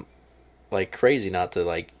I'm like crazy not to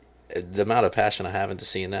like the amount of passion I have into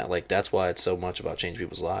seeing that. Like that's why it's so much about changing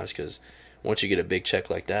people's lives, because once you get a big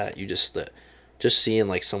check like that, you just seeing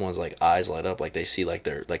like someone's like eyes light up, like they see like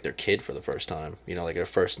their kid for the first time, you know, like their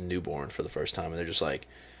first newborn for the first time, and they're just like,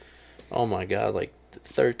 oh my god, like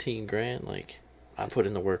 13 grand, like I put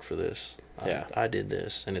in the work for this. Yeah. I did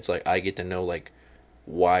this, and it's like I get to know like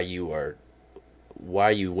why you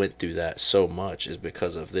went through that so much is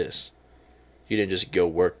because of this. You didn't just go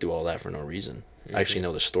work do all that for no reason. Mm-hmm. I actually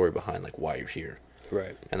know the story behind like why you're here.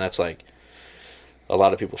 Right. And that's like a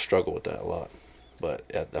lot of people struggle with that a lot, but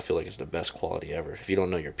I feel like it's the best quality ever. If you don't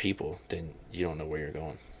know your people, then you don't know where you're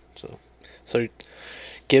going. So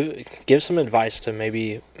give some advice to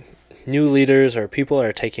maybe new leaders or people that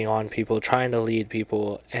are taking on people, trying to lead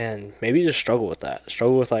people, and maybe just struggle with that.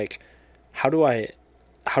 Struggle with like, how do I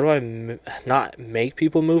not make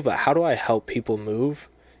people move, but how do I help people move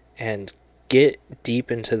and get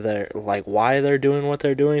deep into their like why they're doing what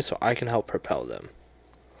they're doing so I can help propel them.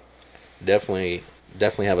 Definitely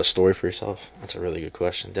have a story for yourself. That's a really good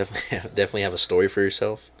question. Definitely have a story for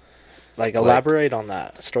yourself. Like elaborate on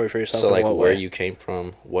that story for yourself. So like where you came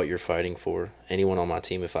from, what you're fighting for. Anyone on my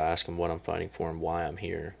team, if I ask them what I'm fighting for and why I'm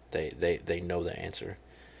here, they know the answer.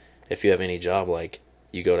 If you have any job, like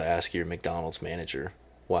you go to ask your McDonald's manager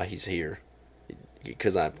why he's here,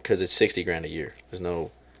 because it's 60 grand a year. There's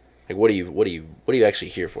no like what are you actually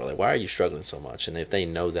here for? Like why are you struggling so much? And if they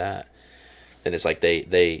know that, then it's like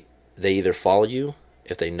they either follow you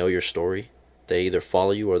if they know your story, they either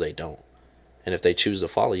follow you or they don't. And if they choose to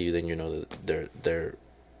follow you, then you know that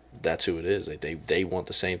that's who it is. Like they want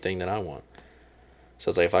the same thing that I want. So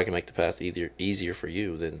it's like if I can make the path easier for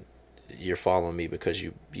you, then you're following me because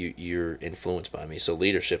you're influenced by me. So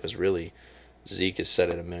leadership is really, Zeke has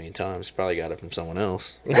said it a million times. Probably got it from someone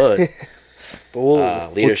else, but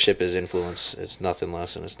leadership is influence. It's nothing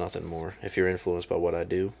less and it's nothing more. If you're influenced by what I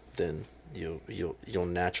do, then you'll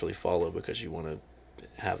naturally follow because you want to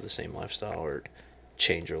have the same lifestyle or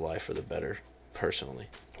change your life for the better personally.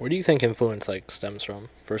 Where do you think influence like stems from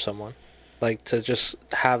for someone? Like to just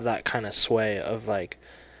have that kind of sway of like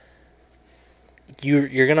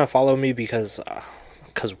you're gonna follow me because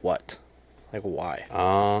what? Like why?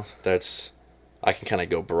 I can kind of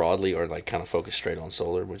go broadly or like kind of focus straight on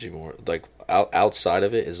solar. Would you more like outside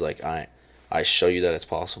of it is like I show you that it's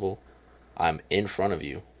possible. I'm in front of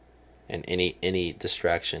you, and any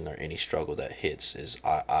distraction or any struggle that hits is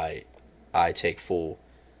I take full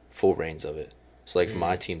reins of it. So like if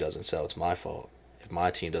my team doesn't sell, it's my fault. If my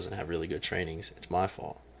team doesn't have really good trainings, it's my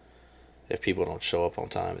fault. If people don't show up on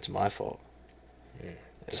time, it's my fault.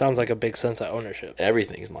 Sounds like a big sense of ownership.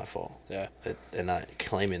 Everything's my fault. Yeah. And I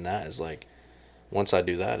claiming that is like, once I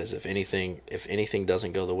do that, is if anything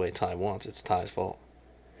doesn't go the way Ty wants, it's Ty's fault.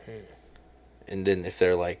 And then if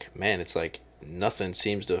they're like, man, it's like nothing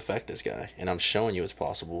seems to affect this guy, and I'm showing you it's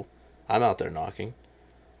possible. I'm out there knocking.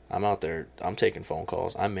 I'm out there. I'm taking phone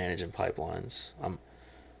calls. I'm managing pipelines. I'm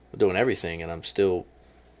doing everything, and I'm still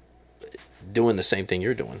doing the same thing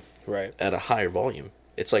you're doing. Right. At a higher volume.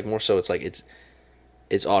 It's like more so. It's like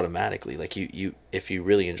it's automatically like you if you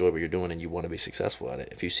really enjoy what you're doing and you want to be successful at it.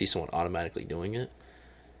 If you see someone automatically doing it,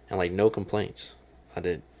 and like no complaints.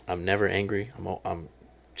 I'm never angry. I'm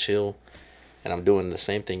chill, and I'm doing the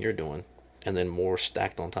same thing you're doing, and then more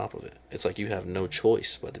stacked on top of it. It's like you have no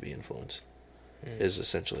choice but to be influenced. Is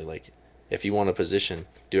essentially like, if you want a position,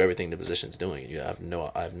 do everything the position's doing. I have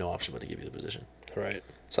no option but to give you the position. Right.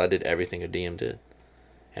 So I did everything a DM did,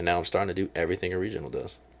 and now I'm starting to do everything a regional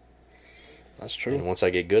does. That's true. And once I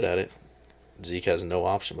get good at it, Zeke has no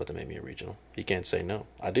option but to make me a regional. He can't say no.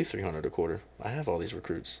 I do 300 a quarter. I have all these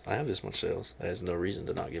recruits. I have this much sales. That has no reason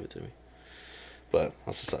to not give it to me. But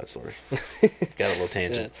that's a side story. Got a little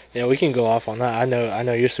tangent. Yeah, we can go off on that. I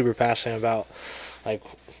know you're super passionate about like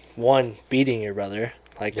one beating your brother.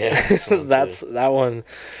 Like that's that one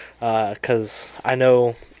because I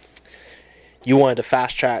know you wanted to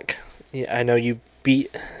fast track. I know you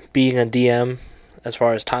beat being a DM as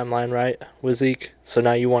far as timeline, right, with Zeke. So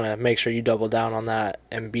now you want to make sure you double down on that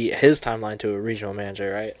and beat his timeline to a regional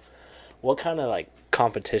manager, right? What kind of like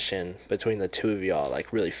competition between the two of y'all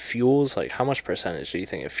like really fuels? Like how much percentage do you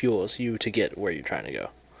think it fuels you to get where you're trying to go?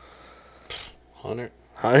 100.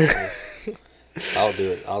 100. I'll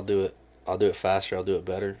do it. I'll do it faster. I'll do it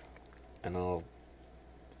better, and I'll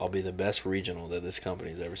be the best regional that this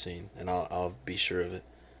company's ever seen, and I'll be sure of it.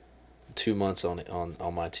 2 months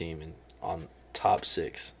on my team and on top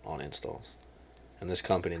 6 on installs, and this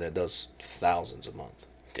company that does thousands a month.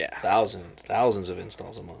 Yeah. Thousands of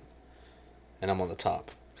installs a month, and I'm on the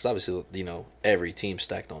top. Because obviously, every team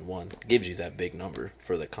stacked on one gives you that big number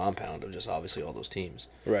for the compound of just obviously all those teams.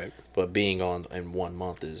 Right. But being on in 1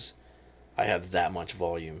 month I have that much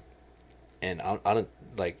volume, and I don't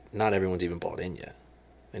not everyone's even bought in yet,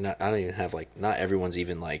 and I don't even have not everyone's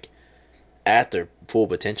even at their full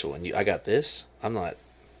potential. And I got this. I'm not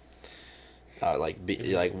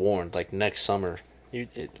warned. Next summer,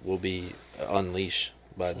 it will be unleashed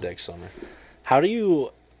by next summer. How do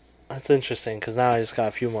you? That's interesting because now I just got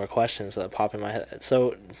a few more questions that pop in my head.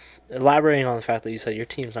 So, elaborating on the fact that you said your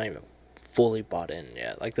team's not even fully bought in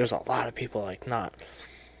yet. Like, there's a lot of people not.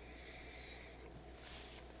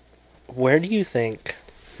 Where do you think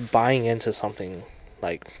buying into something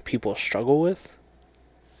people struggle with?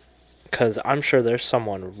 Because I'm sure there's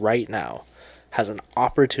someone right now has an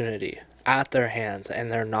opportunity at their hands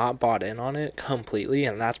and they're not bought in on it completely,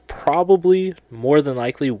 and that's probably more than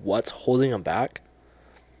likely what's holding them back.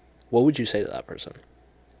 What would you say to that person?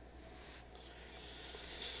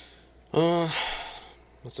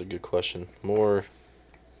 That's a good question. More,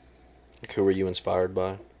 who were you inspired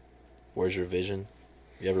by? Where's your vision?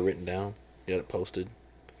 You have it written down? You got it posted?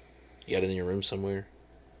 You got it in your room somewhere?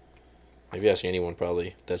 If you ask anyone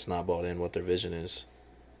probably that's not bought in what their vision is.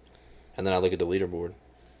 And then I look at the leaderboard.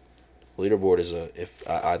 Leaderboard is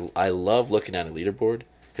I love looking at a leaderboard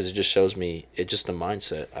because it just shows me just the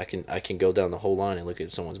mindset. I can go down the whole line and look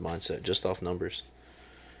at someone's mindset just off numbers.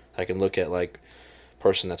 I can look at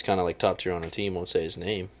person that's kind of top tier on our team. Won't say his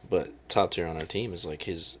name, but top tier on our team is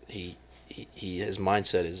his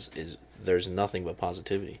mindset is there's nothing but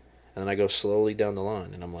positivity. And then I go slowly down the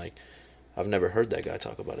line and I'm I've never heard that guy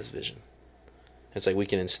talk about his vision. It's we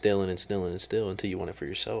can instill and instill and instill until you want it for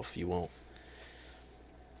yourself. You won't.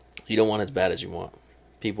 You don't want it as bad as you want.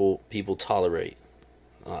 People tolerate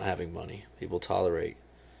not having money. People tolerate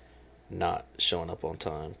not showing up on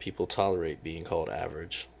time. People tolerate being called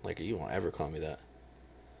average. You won't ever call me that.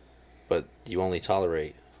 But you only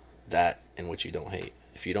tolerate that in which you don't hate.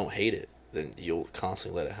 If you don't hate it, then you'll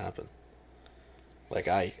constantly let it happen.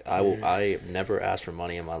 I never asked for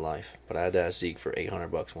money in my life, but I had to ask Zeke for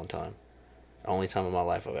 $800 one time. The only time in my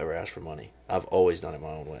life I've ever asked for money. I've always done it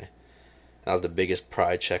my own way. That was the biggest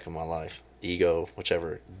pride check of my life. Ego,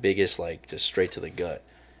 whichever. Biggest, just straight to the gut.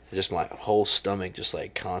 And just my whole stomach just,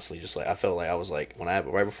 constantly, I felt I was, right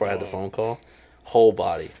before I had the phone call, whole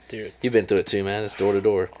body. Dude. You've been through it too, man. It's door to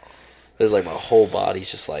door. There's, my whole body's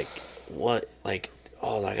just, what?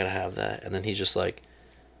 Oh, I gotta have that. And then he's just,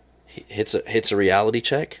 he hits a reality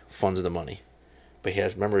check, funds the money. But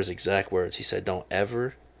remember his exact words. He said,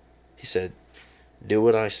 he said, do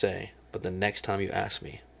what I say, but the next time you ask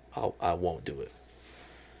me, I won't do it.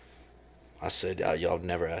 I said, I'll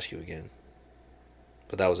never ask you again.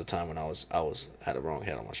 But that was a time when I had a wrong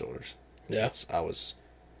head on my shoulders. Yeah. What was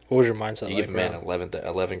your mindset? You give a man an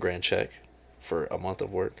 11 grand check for a month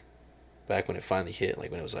of work. Back when it finally hit,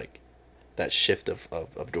 when it was that shift of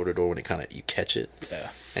door to door, when it kind of you catch it. Yeah.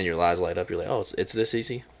 And your eyes light up. You're oh, it's this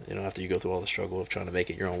easy. After you go through all the struggle of trying to make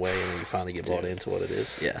it your own way, and then you finally get bought into what it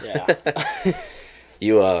is. Yeah.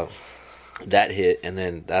 You that hit, and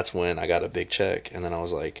then that's when I got a big check, and then I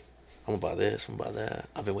was I'm gonna buy this, I'm gonna buy that.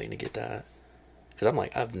 I've been waiting to get that, because I'm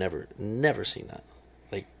I've never seen that.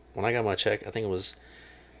 When I got my check, I think it was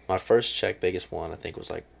my first check, biggest one. I think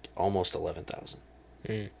was almost 11,000.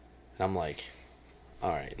 And I'm all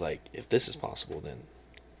right, if this is possible, then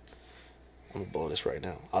I'm gonna blow this right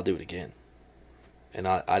now. I'll do it again. And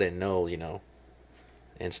I didn't know,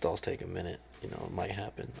 installs take a minute. It might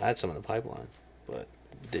happen. I had some in the pipeline, but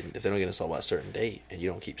if they don't get installed by a certain date and you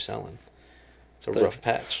don't keep selling, it's a rough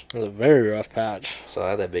patch. It was a very rough patch. So I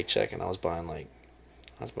had that big check, and I was buying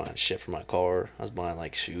shit for my car. I was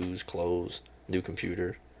buying shoes, clothes, new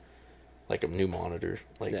computer. like a new monitor,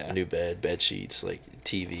 like Yeah. new bed sheets, like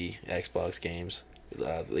TV, Xbox games,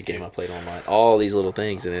 the game I played online, all these little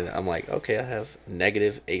things, and then I'm like, okay, I have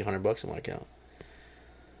negative $800 in my account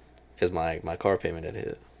because my car payment had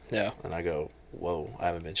hit, Yeah. and I go, whoa, I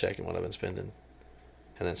haven't been checking what I've been spending,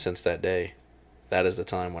 and then since that day, that is the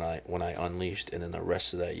time when I unleashed, and then the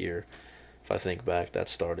rest of that year, if I think back, that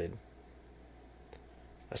started.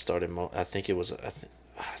 I think it was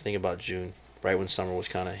I think about June, right when summer was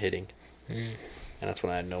kind of hitting. Mm. And that's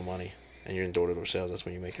when I had no money. And you're in door-to-door sales. That's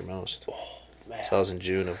when you make your most. Oh, man. So I was in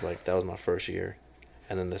June of that was my first year.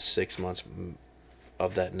 And then the 6 months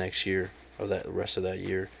of that next year, of that rest of that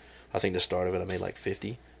year, I think the start of it I made like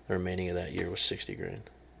 50. The remaining of that year was 60 grand.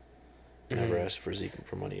 Never asked for Zeke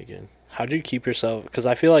for money again. How do you keep yourself? Because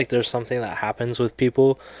I feel like there's something that happens with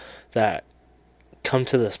people that come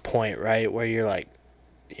to this point, right, where you're like,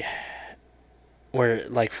 yeah, where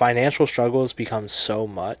like financial struggles become so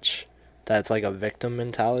much that it's like a victim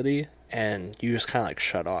mentality, and you just kind of like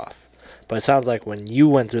shut off. But it sounds like when you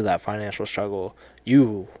went through that financial struggle,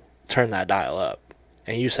 you turned that dial up,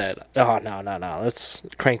 and you said, "Oh no, let's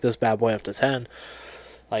crank this bad boy up to 10."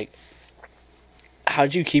 Like,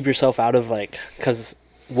 how'd you keep yourself out of like, because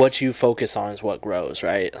what you focus on is what grows,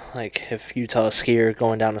 right? Like if you tell a skier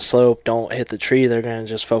going down a slope, don't hit the tree, they're going to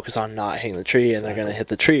just focus on not hitting the tree, and they're going to hit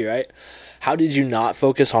the tree, right? How did you not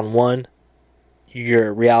focus on one,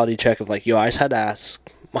 your reality check of like, yo, I just had to ask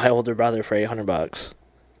my older brother for $800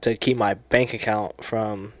 to keep my bank account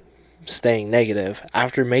from staying negative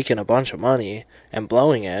after making a bunch of money and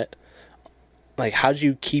blowing it? Like, how did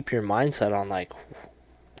you keep your mindset on like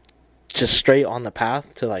just straight on the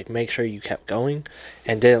path to like make sure you kept going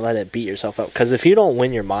and didn't let it beat yourself up? Because if you don't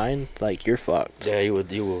win your mind, like, you're fucked. Yeah, you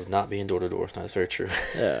will not be in door-to-door. That's very true.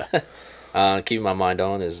 Yeah. Keeping my mind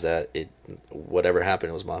on is that whatever happened,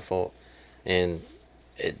 it was my fault. And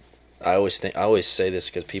I always say this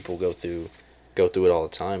because people go through it all the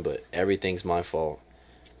time, but everything's my fault.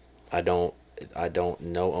 I don't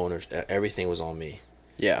know owners. Everything was on me.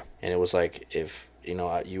 Yeah. And it was like, if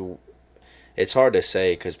it's hard to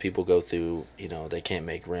say because people go through, they can't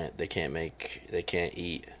make rent, they can't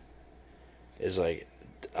eat. It's like,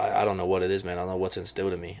 I don't know what it is, man. I don't know what's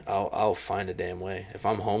instilled in me. I'll find a damn way. If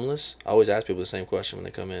I'm homeless, I always ask people the same question when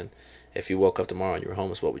they come in. If you woke up tomorrow and you were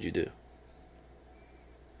homeless, what would you do?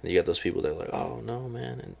 And you got those people that are like, oh no,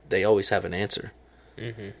 man, and they always have an answer.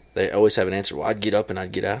 Mm-hmm. They always have an answer. Well, I'd get up and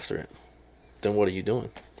I'd get after it. Then what are you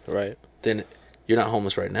doing? Right. Then you're not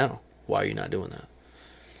homeless right now. Why are you not doing that?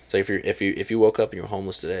 So if you woke up and you were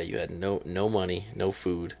homeless today, you had no money, no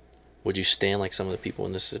food, would you stand like some of the people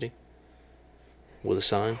in this city with a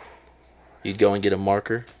sign? You'd go and get a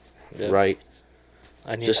marker, right?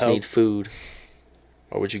 I need just help. Need food,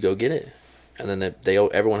 or would you go get it? And then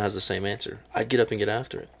everyone has the same answer. I'd get up and get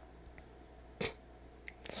after it.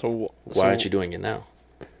 So why aren't you doing it now?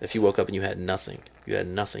 If you woke up and you had nothing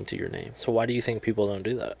to your name. So why do you think people don't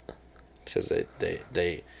do that? Because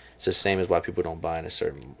they it's the same as why people don't buy in a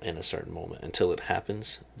certain moment. Until it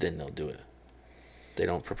happens, then they'll do it. They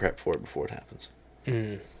don't prepare for it before it happens.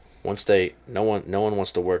 Mm. No one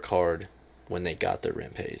wants to work hard when they got their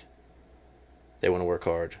rent paid. They want to work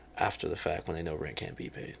hard after the fact when they know rent can't be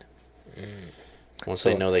paid. Once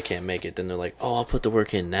they know they can't make it, then they're like, oh, I'll put the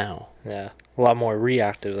work in now. Yeah. A lot more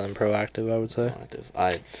reactive than proactive, I would say.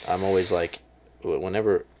 I'm always like,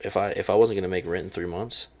 if I wasn't going to make rent in 3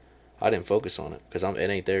 months, I didn't focus on it because it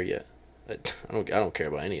ain't there yet. I don't care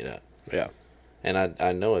about any of that. Yeah. And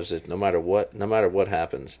I know is that no matter what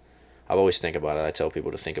happens, I always think about it. I tell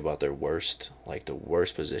people to think about their worst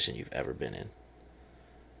position you've ever been in,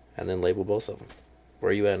 and then label both of them. Where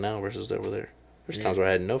are you at now versus over there? There's times where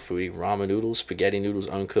I had no food, eating ramen noodles, spaghetti noodles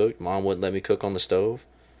uncooked. Mom wouldn't let me cook on the stove.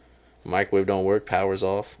 Microwave don't work. Power's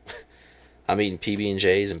off. I'm eating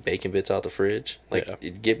PB&Js and bacon bits out the fridge.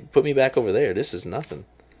 Put me back over there. This is nothing.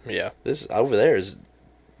 Yeah. This over there is.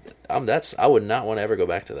 I would not want to ever go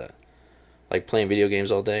back to that. Like playing video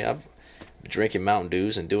games all day. I'm drinking Mountain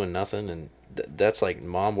Dews and doing nothing, and that's like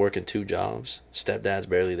mom working 2 jobs. Stepdad's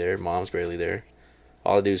barely there. Mom's barely there.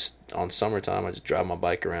 All I do is on summertime I just drive my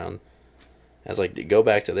bike around. I was like, to go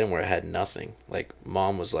back to them where I had nothing. Like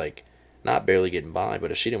mom was like, not barely getting by,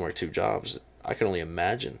 but if she didn't work 2 jobs, I can only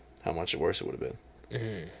imagine how much worse it would have been.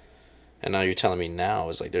 Mm-hmm. And now you're telling me now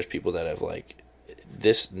is like there's people that have like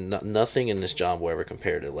this. Nothing in this job will ever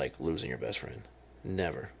compare to like losing your best friend.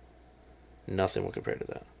 Never. Nothing will compare to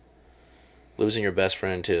that. Losing your best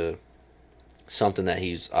friend to something that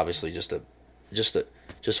he's obviously just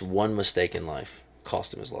one mistake in life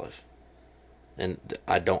cost him his life, and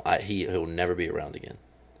he'll never be around again.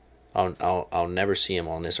 I'll never see him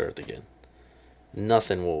on this earth again.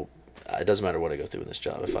 Nothing will it doesn't matter what I go through in this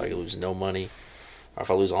job. If I lose no money, or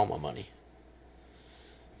if I lose all my money,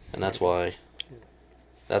 and that's why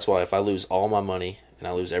if I lose all my money and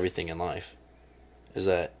I lose everything in life, is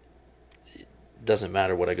that it doesn't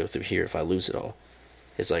matter what I go through here if I lose it all.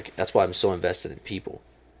 It's like, that's why I'm so invested in people.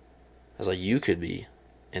 I was like, you could be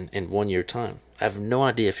in 1 year time. I have no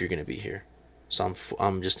idea if you're going to be here. So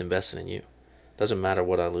I'm just invested in you. Doesn't matter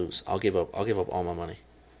what I lose. I'll give up all my money.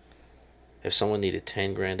 If someone needed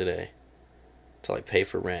 10 grand a day to like pay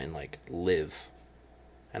for rent and like live,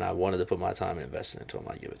 and I wanted to put my time and invest into them,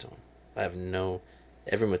 I'd give it to them.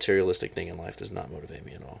 Every materialistic thing in life does not motivate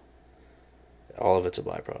me at all. All of it's a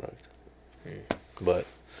byproduct. But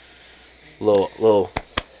little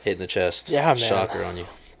hit in the chest. Yeah, man. Shocker on you.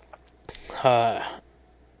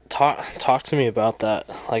 Talk to me about that,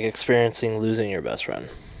 like experiencing losing your best friend.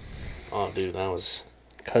 Oh, dude, that was...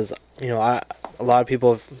 Because, a lot of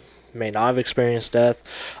people may not have experienced death.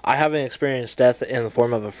 I haven't experienced death in the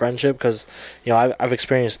form of a friendship because, I've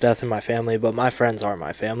experienced death in my family, but my friends aren't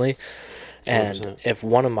my family. And 100%. If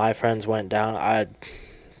one of my friends went down, I'd,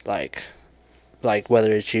 like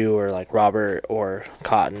whether it's you or, like, Robert or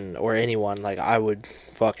Cotton or anyone, like, I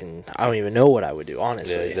don't even know what I would do,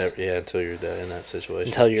 honestly. Yeah, until you're in that situation.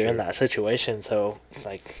 Until you're in that situation, so,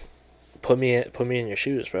 like... Put me in your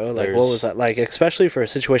shoes, bro. Like, what was that like? Especially for a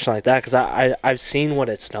situation like that, because I've seen what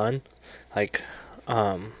it's done. Like,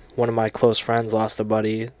 one of my close friends lost a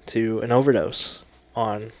buddy to an overdose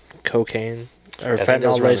on cocaine or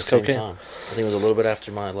fentanyl laced cocaine. I think it was a little bit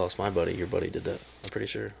after I lost my buddy. Your buddy did that. I'm pretty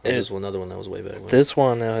sure. It was just another one that was way back when. This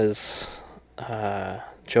one was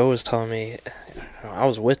Joe was telling me. I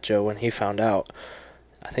was with Joe when he found out.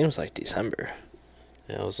 I think it was like December.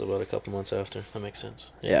 Yeah, it was about a couple months after. That makes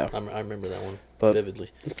sense. Yeah. I remember that one vividly.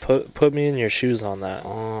 Put me in your shoes on that.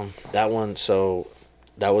 That one, so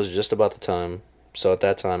that was just about the time. So at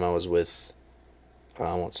that time I was with,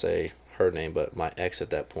 I won't say her name, but my ex at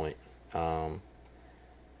that point.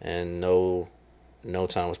 And no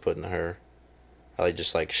time was put into her. I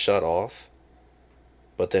just like shut off.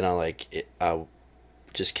 But then I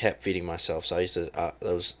just kept feeding myself. So I used to,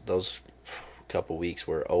 those couple weeks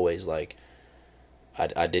were always like,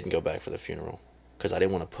 I didn't go back for the funeral because I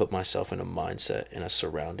didn't want to put myself in a mindset, in a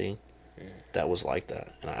surrounding that was like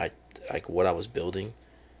that. And I like what I was building.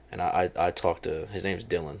 And I talked to, his name's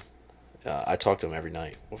Dylan. I talked to him every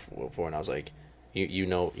night before, and I was like, you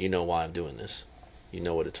know why I'm doing this. You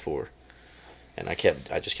know what it's for. And I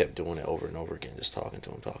just kept doing it over and over again, just talking to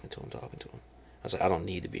him. I was like, I don't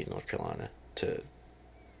need to be in North Carolina to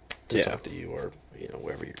talk to you, or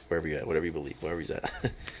wherever you're at, whatever you believe, wherever he's at.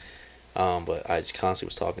 But I just constantly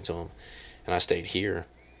was talking to him, and I stayed here,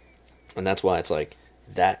 and that's why it's like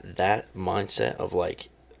that mindset of like,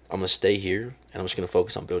 I'm gonna stay here and I'm just gonna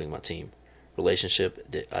focus on building my team. Relationship,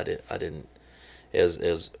 I didn't. It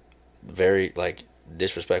was very like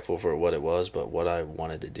disrespectful for what it was, but what I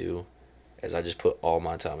wanted to do is I just put all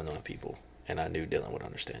my time into my people, and I knew Dylan would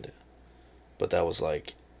understand it. But that was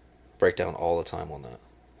like break down all the time on that.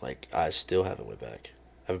 Like, I still haven't went back.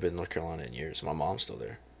 I haven't been in North Carolina in years. My mom's still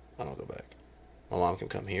there. I don't go back. My mom can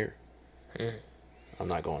come here. I'm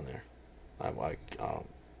not going there. I won't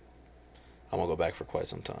go back for quite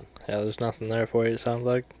some time. Yeah, there's nothing there for you, it sounds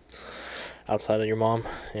like, outside of your mom.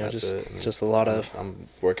 That's just a lot of... I'm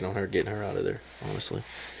working on her, getting her out of there, honestly.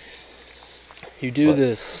 You do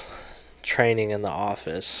this training in the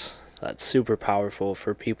office that's super powerful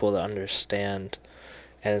for people to understand,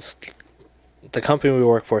 and it's the company we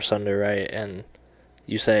work for, Sunder, right? And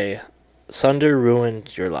you say, Sunder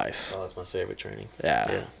ruined your life. Oh, that's my favorite training.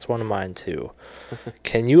 Yeah, it's one of mine too.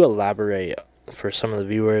 Can you elaborate for some of the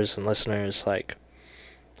viewers and listeners, like,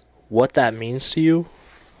 what that means to you,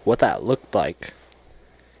 what that looked like,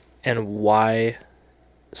 and why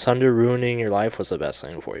Sunder ruining your life was the best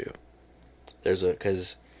thing for you?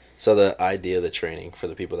 So the idea of the training, for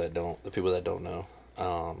the people that don't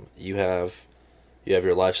know, you have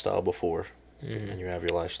your lifestyle before, and you have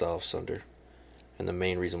your lifestyle of Sunder. And the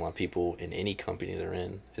main reason why people in any company they're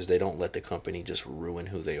in is they don't let the company just ruin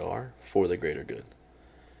who they are for the greater good.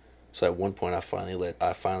 So at one point I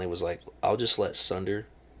finally was like, I'll just let Sunder,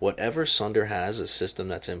 whatever Sunder has, a system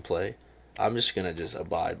that's in play, I'm just going to just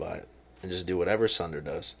abide by it and just do whatever Sunder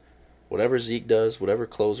does. Whatever Zeke does, whatever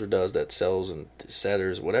closer does that sells and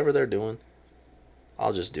setters, whatever they're doing,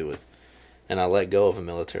 I'll just do it. And I let go of the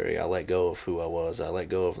military. I let go of who I was. I let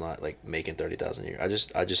go of not like making $30,000 a year.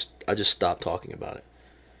 I just stopped talking about it.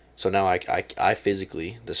 So now I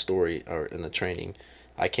physically, the story or in the training,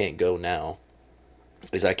 I can't go now.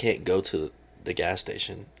 I can't go to the gas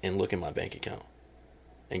station and look in my bank account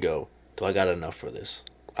and go, do I got enough for this?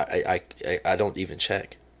 I don't even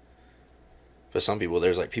check. But some people,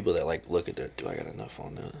 there's like people that like look at their, do I got enough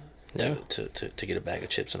on Yeah. to get a bag of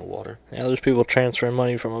chips and a water? Yeah, there's people transferring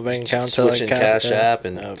money from a bank account to Switching like Cash App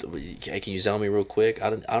and Yep. hey, can you sell me real quick? I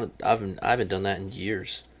haven't done that in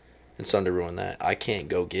years, and Sunday ruined that. I can't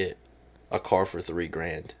go get a car for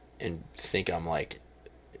 $3,000 and think I'm like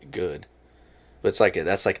good, but it's like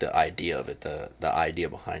that's like the idea of it. The idea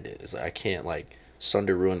behind it is like I can't like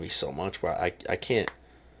Sunday ruined me so much where I can't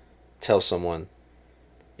tell someone,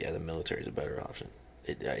 yeah, the military is a better option.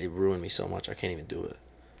 It ruined me so much I can't even do it.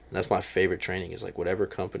 And that's my favorite training is like whatever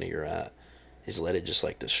company you're at, is let it just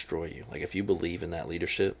like destroy you. Like if you believe in that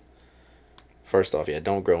leadership, first off, yeah,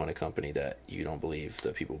 don't grow in a company that you don't believe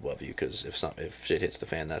the people above you, because if shit hits the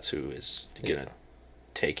fan, that's who is gonna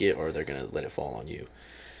take it, or they're gonna let it fall on you.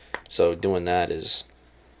 So doing that is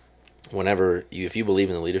if you believe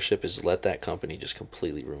in the leadership, is let that company just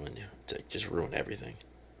completely ruin you, just ruin everything.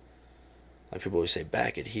 Like people always say,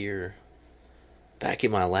 back at here, back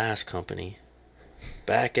at my last company,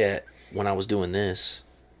 back at when I was doing this,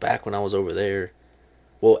 back when I was over there.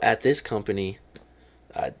 Well, at this company,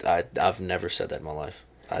 I've never said that in my life.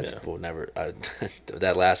 I will never.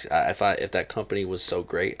 If that company was so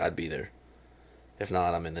great, I'd be there. If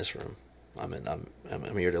not, I'm in this room. I'm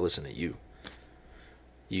here to listen to you.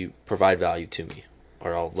 You provide value to me,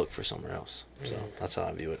 or I'll look for somewhere else. So that's how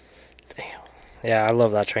I view it. Damn. Yeah, I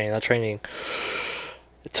love that training. That training,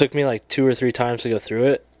 it took me like 2 or 3 times to go through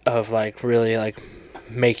it, of like really like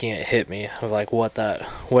making it hit me, of like what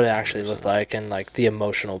it actually looked like, and like the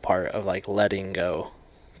emotional part of like letting go.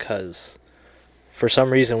 Because for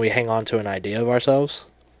some reason we hang on to an idea of ourselves,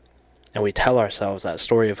 and we tell ourselves that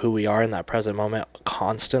story of who we are in that present moment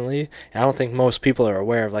constantly. And I don't think most people are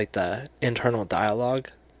aware of like the internal dialogue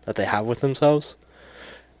that they have with themselves.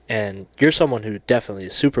 And you're someone who definitely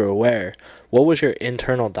is super aware. What was your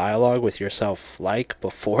internal dialogue with yourself like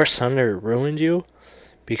before Thunder ruined you?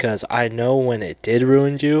 Because I know when it did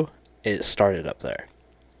ruin you, it started up there.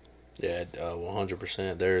 Yeah,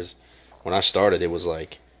 100%. When I started, it was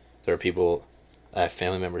like, there were people, I have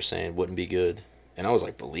family members saying wouldn't be good, and I was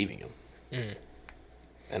like believing them.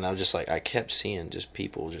 And I was just like, I kept seeing just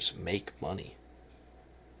people just make money,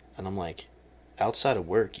 and I'm like, outside of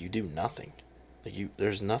work, you do nothing. Like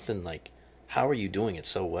there's nothing, like, how are you doing it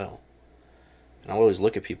so well? And I always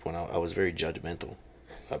look at people, and I was very judgmental,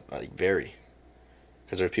 very,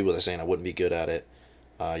 because there's people that are saying I wouldn't be good at it,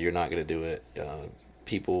 you're not gonna do it.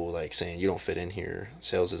 People like saying you don't fit in here,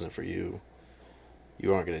 sales isn't for you,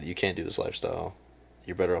 you can't do this lifestyle,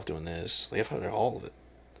 you're better off doing this. Like I've heard all of it,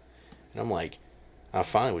 and I'm like, I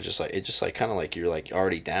finally was just like kind of like you're like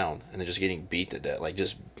already down, and then just getting beat to death, like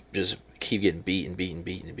just keep getting beaten.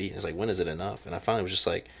 It's like, when is it enough? And I finally was just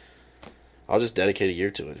like, I'll just dedicate a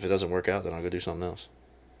year to it. If it doesn't work out, then I'll go do something else.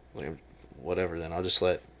 Like whatever, then I'll just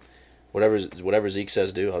let whatever Zeke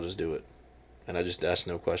says do, I'll just do it. And I just asked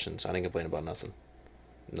no questions. I didn't complain about nothing.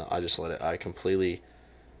 No, I just let it. I completely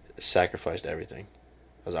sacrificed everything.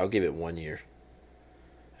 I'll give it 1 year,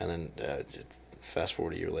 and then fast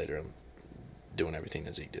forward a year later, I'm doing everything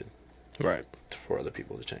that Zeke did. Right. For other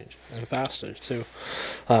people to change. And faster, too.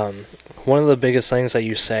 One of the biggest things that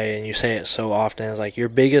you say, and you say it so often, is like your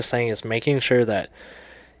biggest thing is making sure that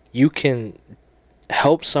you can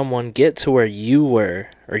help someone get to where you were,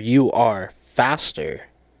 or you are, faster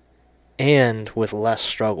and with less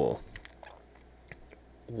struggle.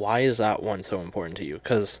 Why is that one so important to you?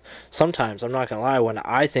 Because sometimes, I'm not going to lie, when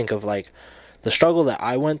I think of like the struggle that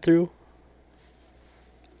I went through,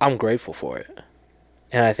 I'm grateful for it.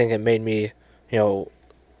 And I think it made me,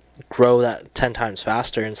 grow that 10 times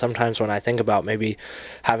faster. And sometimes when I think about maybe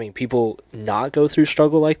having people not go through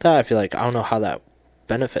struggle like that, I feel like I don't know how that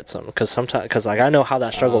benefits them. Because I know how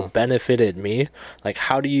that struggle benefited me. Like,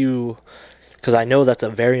 how do you... Because I know that's a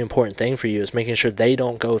very important thing for you, is making sure they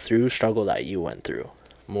don't go through struggle that you went through.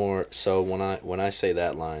 More so when I say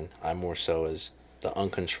that line, I more so as the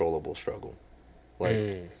uncontrollable struggle.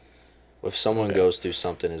 Like, if someone goes through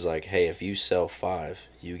something, is like, hey, if you sell 5,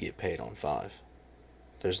 you get paid on 5.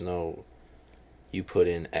 There's no, you put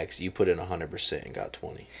in 100% and got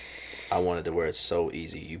 20. I wanted to where it's so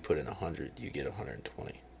easy. You put in 100, you get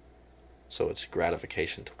 120. So it's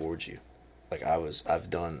gratification towards you. Like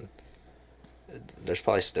I've done. There's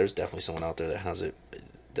definitely someone out there that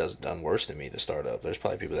has done worse than me to start up. There's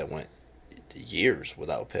probably people that went years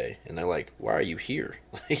without pay, and they're like, why are you here?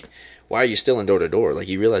 Like, why are you still in door to door? Like,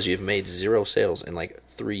 you realize you've made 0 sales in like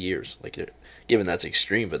 3 years. Like, given that's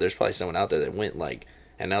extreme, but there's probably someone out there that went like,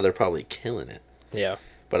 and now they're probably killing it. Yeah.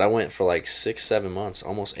 But I went for like 6-7 months,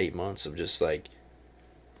 almost 8 months of just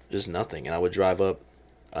nothing. And I would drive up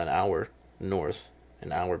an hour north,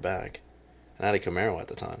 an hour back, And I had a Camaro at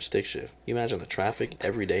the time, stick shift. You imagine the traffic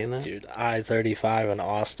every day in that? Dude, I-35 in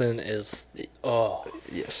Austin is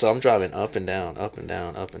Yeah, so I'm driving up and down, up and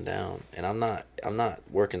down, up and down, and I'm not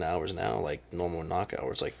working the hours now like normal knock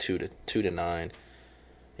hours, like 2 to 9,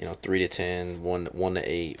 3 to 10, 1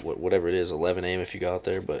 to 8, whatever it is, 11 a.m. if you go out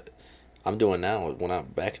there. But I'm doing now. When I'm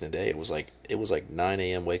back in the day, it was like 9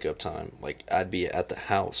 a.m. wake up time. Like I'd be at the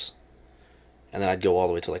house, and then I'd go all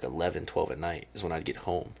the way to like 11, 12 at night is when I'd get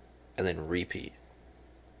home, and then repeat.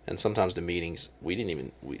 And sometimes the meetings sometimes we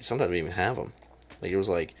didn't even have them. Like it was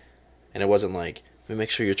like, and it wasn't like, make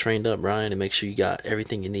sure you're trained up, Brian, and make sure you got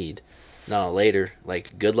everything you need. No, later,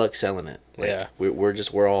 like, good luck selling it. Like, yeah.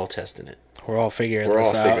 We're all testing it. We're all figuring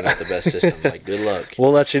out the best system. Like, good luck.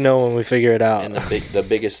 We'll let you know when we figure it out. And the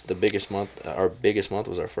biggest month, our biggest month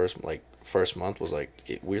was our first month was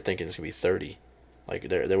like, we were thinking it's gonna be 30. Like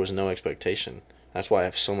there was no expectation. That's why I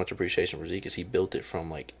have so much appreciation for Zeke, because he built it from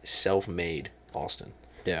like self-made Austin.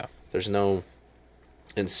 Yeah. There's no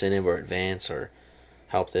incentive or advance or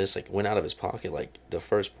help this. Like, went out of his pocket. Like, the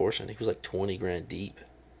first portion, he was like 20 grand deep.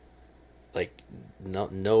 Like,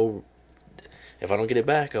 no, if I don't get it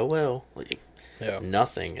back, oh well. Like, yeah.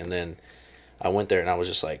 Nothing. And then I went there and I was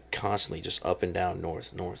just like constantly just up and down,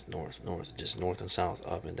 north, just north and south,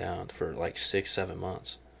 up and down for like 6-7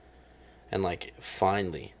 months. And like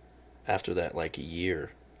finally, after that like a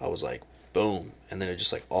year, I was like, boom. And then it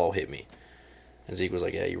just like all hit me. And Zeke was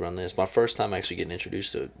like, yeah, you run this. My first time actually getting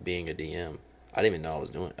introduced to being a DM, I didn't even know I was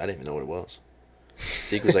doing it. I didn't even know what it was.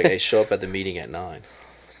 Zeke was like, hey, show up at the meeting at 9.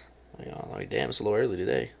 I'm like, damn, it's a little early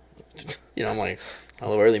today. I'm like, a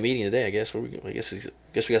little early meeting today, I guess. I guess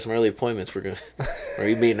we got some early appointments. We're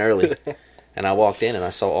meeting early. And I walked in and I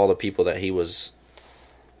saw all the people that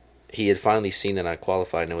he had finally seen that I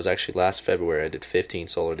qualified. And it was actually last February I did 15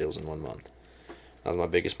 solar deals in 1 month. That was my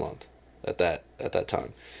biggest month at that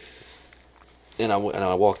time. And I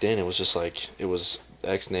walked in, it was just like, it was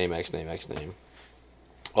X name,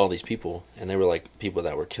 all these people, and they were like people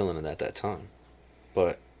that were killing it at that time.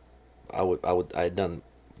 But I had done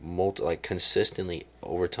consistently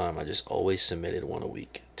over time. I just always submitted one a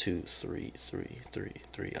week, 2, 3.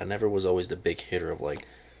 I never was always the big hitter of like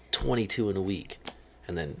 22 in a week,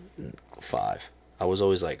 and then 5. I was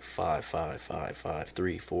always like 5,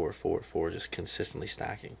 3, 4, just consistently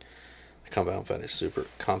stacking. Compound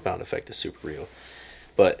effect is super real.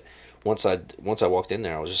 But once I walked in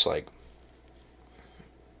there, I was just like,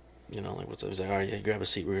 like what's up? He's like, all right, yeah, grab a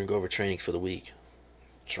seat. We're gonna go over trainings for the week.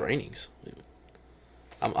 Trainings?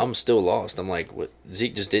 I'm still lost. I'm like, what?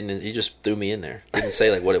 Zeke just didn't. He just threw me in there. Didn't say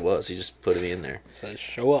like what it was. He just put me in there. Said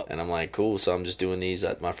show up. And I'm like, cool. So I'm just doing these.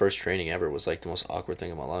 My first training ever was like the most awkward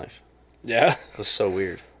thing in my life. Yeah. It was so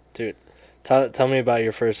weird. Dude. Tell me about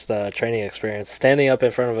your first training experience. Standing up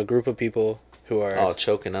in front of a group of people who are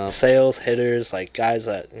choking up, sales hitters, like guys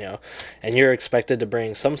that and you're expected to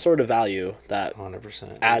bring some sort of value that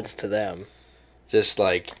 100% adds to them. Just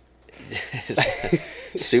like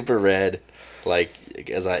super red. Like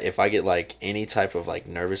if I get like any type of like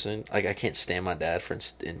nervous, like I can't stand my dad for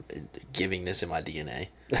giving this in my DNA.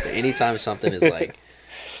 But anytime something is like,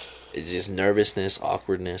 it's just nervousness,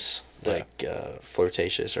 awkwardness. Like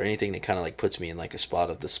flirtatious or anything that kind of like puts me in like a spot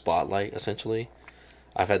of the spotlight, essentially.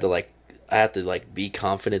 I had to be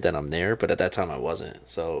confident that I'm there, but at that time I wasn't.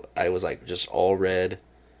 So I was like just all red,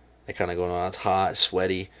 like kind of going on. It's hot,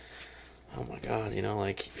 sweaty. Oh my god,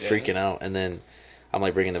 freaking out. And then I'm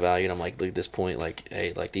like bringing the value, and I'm like, look at this point, like,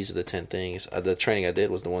 hey, like these are the 10 things. The training I did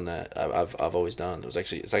was the one that I've always done.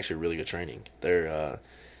 It's actually really good training.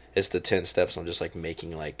 It's the 10 steps on just like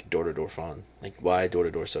making like door-to-door fun. Like why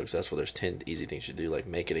door-to-door so successful. There's 10 easy things you do, like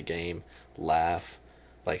make it a game, laugh,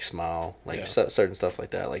 like smile, like certain stuff like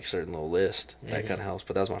that, like certain little list that kind of helps.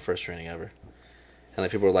 But that was my first training ever, and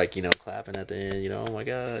like people were like clapping at the end, oh my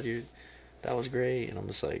god, that was great. And I'm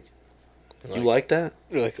just like, you like that?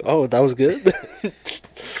 You're like, oh, that was good.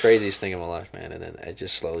 Craziest thing in my life, man. And then I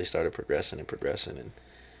just slowly started progressing, and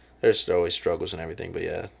there's always struggles and everything, but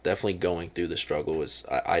yeah, definitely going through the struggle is,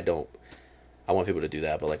 I want people to do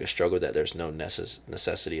that, but like a struggle that there's no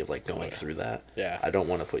necessity of like going through that. Yeah. I don't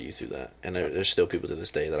want to put you through that. And there's still people to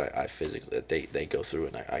this day that I physically, they go through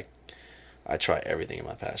it, and I try everything in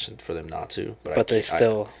my passion for them not to, but they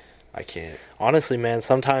still. I can't. Honestly, man,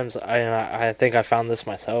 sometimes I think I found this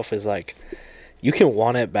myself is like, you can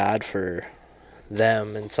want it bad for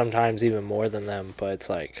them and sometimes even more than them, but it's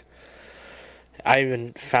like, I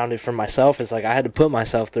even found it for myself. It's like I had to put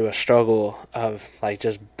myself through a struggle of like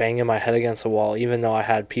just banging my head against the wall, even though I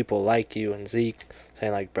had people like you and Zeke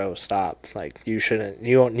saying like, bro, stop. Like you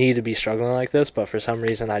don't need to be struggling like this. But for some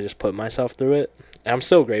reason I just put myself through it. And I'm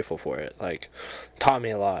still grateful for it. Like, it taught me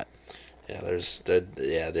a lot.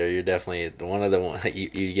 Yeah, there you're definitely one of the one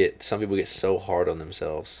you get. Some people get so hard on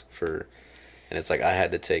themselves for, and it's like I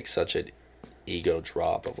had to take such an ego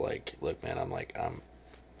drop of like, look, man, I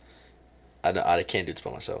can't do this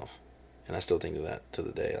by myself, and I still think of that to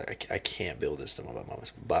the day. Like I can't build this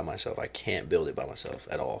by myself. I can't build it by myself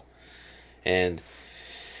at all, and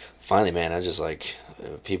finally, man, I just like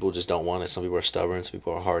people just don't want it. Some people are stubborn. Some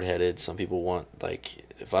people are hard headed. Some people want like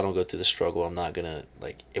if I don't go through the struggle, I'm not gonna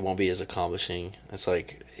like it won't be as accomplishing. It's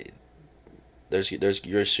like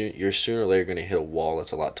you're sooner or later gonna hit a wall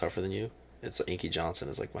that's a lot tougher than you. It's Inky Johnson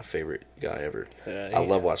is like my favorite guy ever. I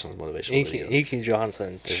love watching his motivational videos. Inky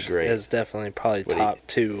Johnson is great. Is definitely probably top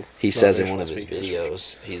two. He says in one of his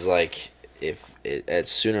videos, he's like, at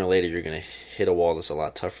sooner or later you're gonna hit a wall that's a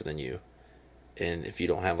lot tougher than you. And if you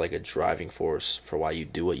don't have like a driving force for why you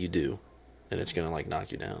do what you do, then it's gonna like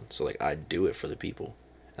knock you down. So like I do it for the people.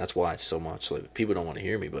 That's why it's so much like people don't want to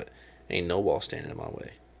hear me, but ain't no wall standing in my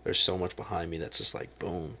way. There's so much behind me that's just like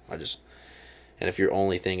boom. And if your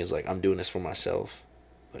only thing is like I'm doing this for myself,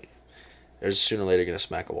 like there's sooner or later gonna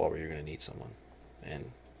smack a wall where you're gonna need someone.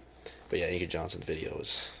 But yeah, Inky Johnson's video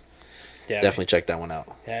is definitely check that one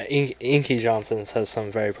out. Yeah, Inky Johnson says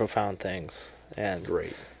some very profound things and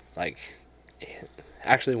great. Like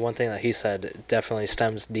actually one thing that he said definitely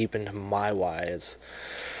stems deep into my why is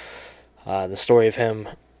the story of him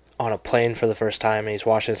on a plane for the first time and he's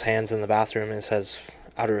washing his hands in the bathroom and it says,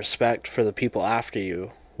 out of respect for the people after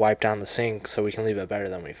you, wipe down the sink so we can leave it better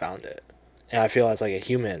than we found it. And I feel as like a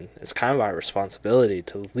human, it's kind of our responsibility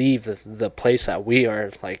to leave the place that we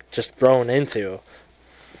are like just thrown into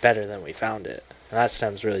better than we found it. And that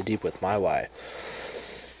stems really deep with my why.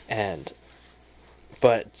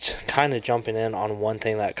 But kind of jumping in on one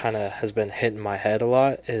thing that kind of has been hitting my head a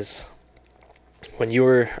lot is when you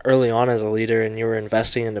were early on as a leader and you were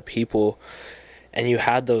investing into people and you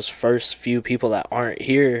had those first few people that aren't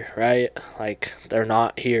here, right? Like they're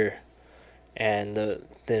not here. And the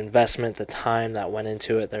investment, the time that went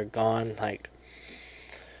into it, they're gone. Like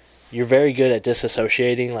you're very good at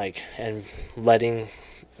disassociating like and letting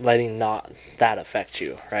not that affect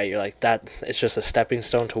you, right? You're like that it's just a stepping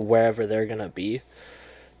stone to wherever they're going to be.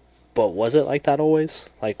 But was it like that always?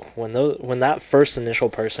 Like when that first initial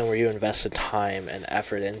person where you invested time and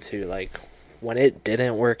effort into, like when it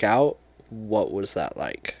didn't work out, what was that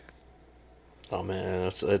like? Oh man,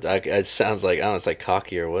 it sounds like I don't know, it's like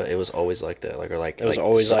cocky or what. It was always like that, it was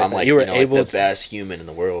always so like I'm that. like You were able able the best human in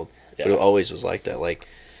the world, yeah. But it always was like that. Like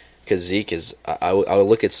because Zeke is, I would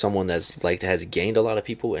look at someone that's like has gained a lot of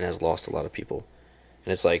people and has lost a lot of people,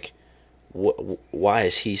 and it's like, why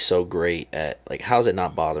is he so great at like how's it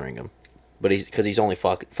not bothering him? But because he's only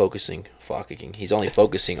focusing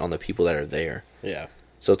on the people that are there. Yeah.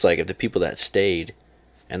 So it's like if the people that stayed,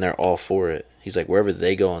 and they're all for it, he's like wherever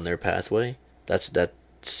they go on their pathway, that's that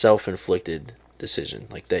self-inflicted decision,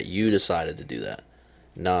 like that you decided to do that.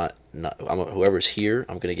 Not whoever's here,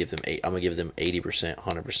 I'm gonna give them 80%,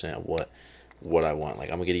 100% of what I want. Like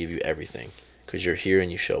I'm gonna give you everything because you're here and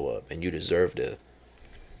you show up and you deserve to.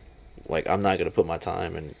 Like, I'm not going to put my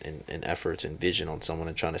time and efforts and vision on someone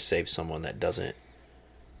and trying to save someone that doesn't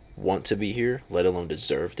want to be here, let alone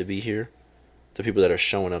deserve to be here. The people that are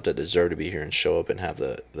showing up that deserve to be here and show up and have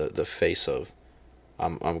the face of,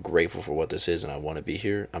 I'm grateful for what this is and I want to be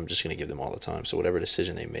here, I'm just going to give them all the time. So whatever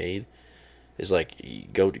decision they made is like,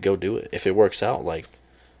 go do it. If it works out, like,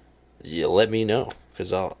 yeah, let me know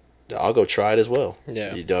because I'll go try it as well.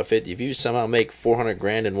 Yeah. You know, if you somehow make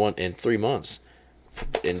 $400,000 in 3 months,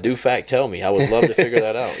 in due fact, tell me. I would love to figure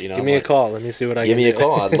that out. You know, give me a call. Let me see what I can do. Give me a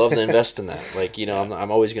call. I'd love to invest in that. Like, you know,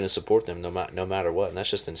 I'm always going to support them no matter what. And that's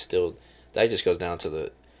just instilled. That just goes down to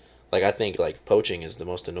the, like, I think like poaching is the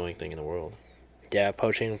most annoying thing in the world. Yeah,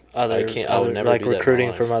 poaching I would never like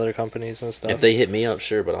recruiting from other companies and stuff. If they hit me up,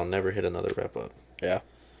 sure, but I'll never hit another rep up. Yeah.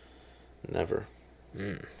 Never.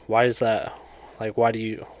 Why is that? Like, why do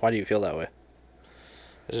you feel that way?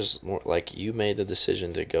 It's just more like you made the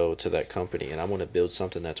decision to go to that company, and I want to build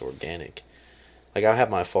something that's organic. Like I have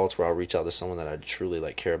my faults where I'll reach out to someone that I truly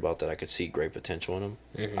like care about, that I could see great potential in them.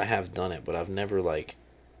 Mm-hmm. I have done it, but I've never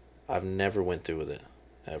went through with it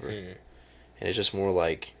ever. And it's just more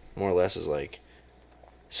or less is like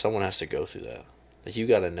someone has to go through that. Like you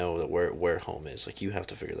got to know that where home is. Like you have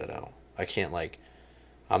to figure that out. I can't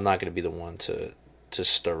I'm not going to be the one to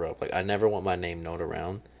stir up. Like I never want my name known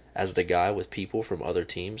around as the guy with people from other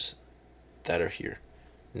teams that are here.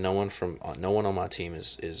 No one on my team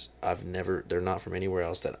they're not from anywhere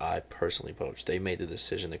else that I personally poached. They made the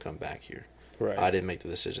decision to come back here. Right. I didn't make the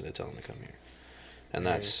decision to tell them to come here. And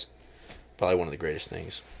that's probably one of the greatest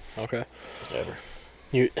things. Okay. Ever.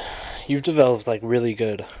 You've developed like really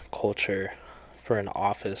good culture for an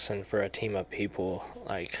office and for a team of people,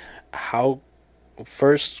 like how,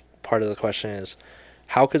 first part of the question is,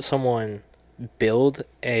 how could someone build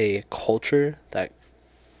a culture that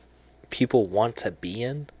people want to be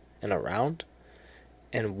in and around?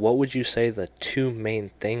 And what would you say the two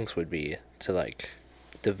main things would be to like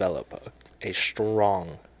develop a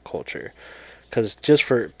strong culture? Because just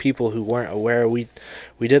for people who weren't aware, we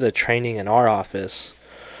did a training in our office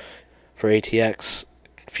for ATX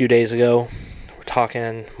a few days ago. We're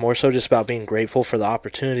talking more so just about being grateful for the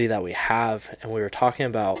opportunity that we have, and we were talking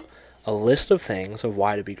about a list of things of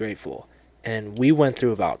why to be grateful. And we went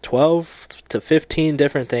through about 12 to 15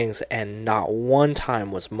 different things, and not one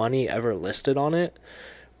time was money ever listed on it.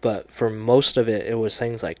 But for most of it, it was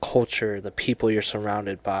things like culture, the people you're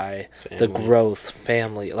surrounded by, the growth,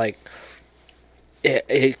 family. Like,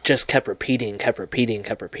 it just kept repeating.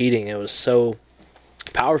 It was so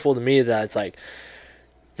powerful to me that it's like,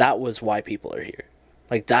 that was why people are here.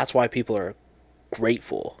 Like, that's why people are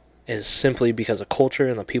grateful, is simply because of culture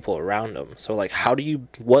and the people around them. So, like,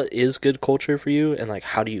 what is good culture for you, and, like,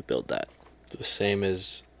 how do you build that? The same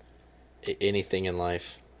as anything in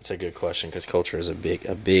life. It's a good question, because culture is a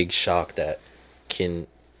big shock that can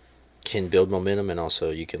build momentum, and also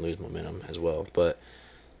you can lose momentum as well. But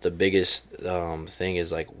the biggest thing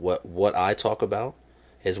is, like, what I talk about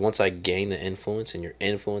is, once I gain the influence and you're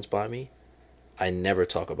influenced by me, I never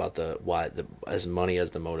talk about as money as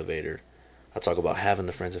the motivator. I talk about having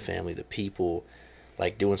the friends and family, the people,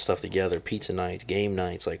 like doing stuff together, pizza nights, game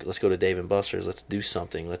nights, like let's go to Dave and Buster's, let's do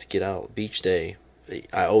something, let's get out, beach day.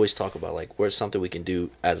 I always talk about like where's something we can do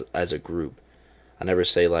as a group. I never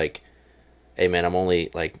say like, hey man, I'm only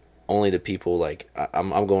the people, like I'm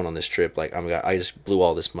going on this trip, like I just blew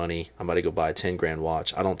all this money, I'm about to go buy a 10 grand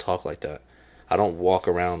watch. I don't talk like that. I don't walk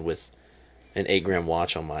around with an 8 grand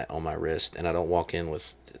watch on my wrist, and I don't walk in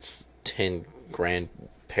with 10 grand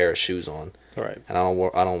pair of shoes on. Right. And I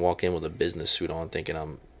don't walk in with a business suit on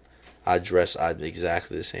thinking I dress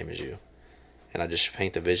exactly the same as you. And I just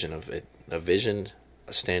paint the vision of it,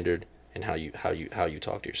 a standard, and how you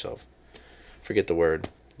talk to yourself. Forget the word,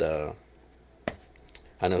 I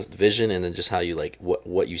know vision, and then just how you like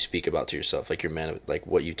what you speak about to yourself, like your like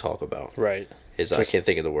what you talk about. Right. I can't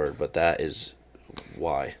think of the word, but that is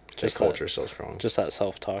why the culture is so strong. Just that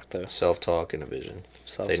self-talk, though. Self-talk and a vision.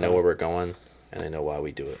 They know where we're going, and they know why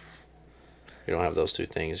we do it. You don't have those two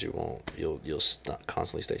things, you'll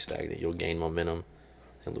constantly stay stagnant. You'll gain momentum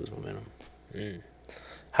and lose momentum.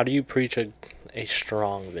 How do you preach a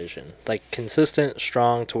strong vision? Like consistent,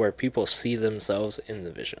 strong, to where people see themselves in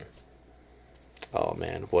the vision. Oh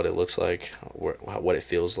man, what it looks like, what it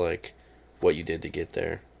feels like, what you did to get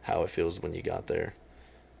there, how it feels when you got there.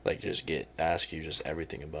 Like ask you just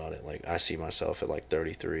everything about it. Like I see myself at like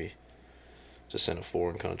 33, just in a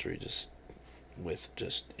foreign country, just with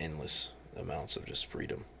just endless amounts of just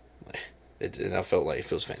freedom. And I felt like it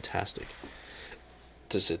feels fantastic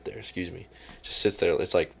to sit there. Just sit there.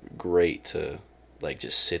 It's like great to like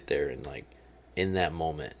just sit there and like in that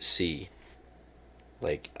moment see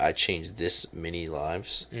like I changed this many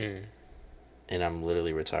lives. And I'm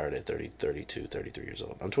literally retired at 33 years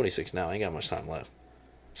old. I'm 26 now. I ain't got much time left.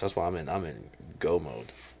 So that's why I'm in go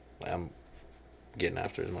mode. Like I'm getting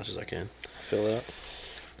after it as much as I can. I feel that.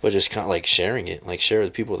 But just kind of like sharing it, like share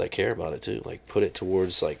with people that care about it too. Like put it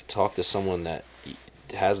towards, like talk to someone that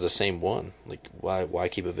has the same one. Like why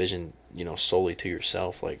keep a vision, solely to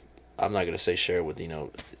yourself? Like I'm not gonna say share it with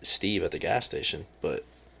Steve at the gas station, but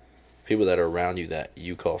people that are around you that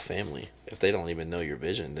you call family. If they don't even know your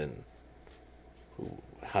vision, then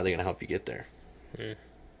how are they gonna help you get there?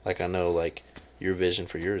 Like I know like your vision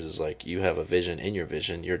for yours is like you have a vision in your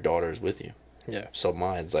vision. Your daughter is with you. Yeah. So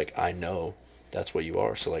mine's like I know that's what you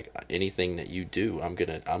are. So like anything that you do, I'm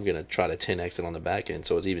gonna try to 10x it on the back end,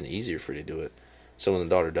 so it's even easier for you to do it. So when the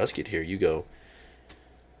daughter does get here, you go,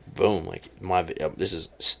 boom. Like this is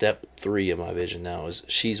step 3 of my vision now is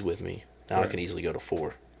she's with me. Now right. I can easily go to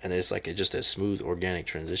 4, and it's like just a smooth organic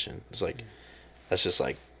transition. It's like that's just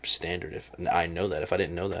like standard. If I know that, if I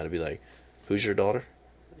didn't know that, I'd be like, who's your daughter?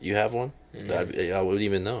 You have one? I wouldn't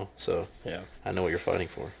even know. So yeah, I know what you're fighting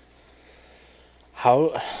for.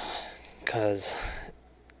 How? Because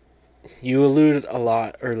you alluded a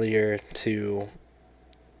lot earlier to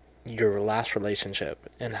your last relationship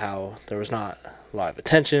and how there was not a lot of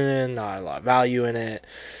attention, not a lot of value in it,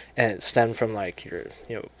 and it stemmed from like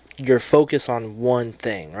your focus on one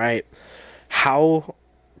thing, right? How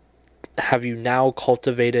have you now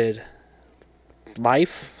cultivated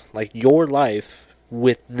life, like your life,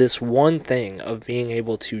 with this one thing of being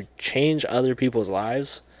able to change other people's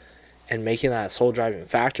lives and making that a sole driving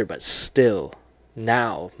factor, but still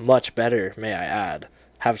now much better, may I add,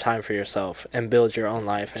 have time for yourself and build your own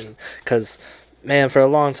life. And because, man, for a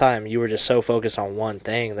long time you were just so focused on one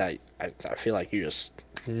thing that I feel like you just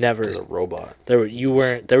never. As a robot.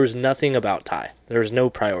 There was nothing about Ty. There was no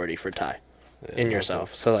priority for Ty in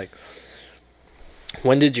yourself. So like,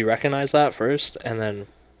 when did you recognize that first, and then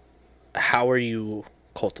how are you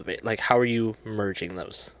how are you merging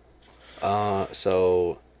those?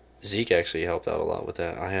 So Zeke actually helped out a lot with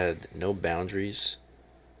that. I had no boundaries.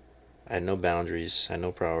 I had no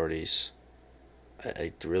priorities.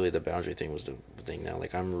 Really, the boundary thing was the thing now.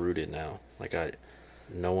 Like, I'm rooted now. Like,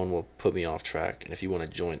 no one will put me off track. And if you want to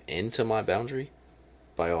join into my boundary,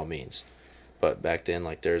 by all means. But back then,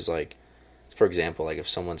 like, there's like, for example, like if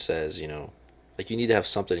someone says, you know, like you need to have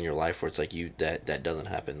something in your life where it's like that doesn't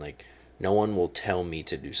happen. Like, no one will tell me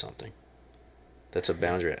to do something. That's a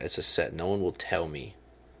boundary. It's a set. No one will tell me,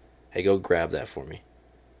 hey, go grab that for me.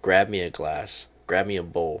 Grab me a glass. Grab me a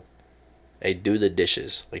bowl. Hey, do the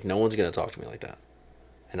dishes. Like, no one's going to talk to me like that.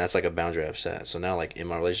 And that's like a boundary I've set. So now, like, in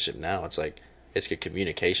my relationship now, it's like, it's a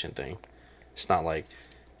communication thing. It's not like,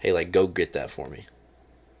 hey, like, go get that for me.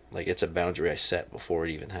 Like, it's a boundary I set before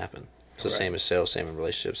it even happened. So right. Same as sales, same in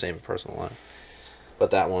relationships, same in personal life.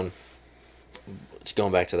 But that one, it's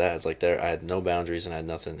going back to that. It's like I had no boundaries and I had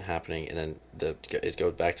nothing happening. And then it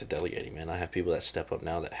goes back to delegating, man. I have people that step up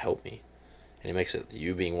now that help me. And it makes it,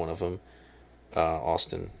 you being one of them,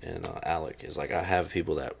 Austin and Alec, is like, I have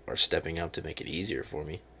people that are stepping up to make it easier for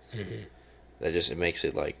me. Mm-hmm. It makes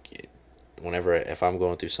it like, if I'm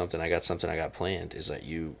going through something, I got planned, is that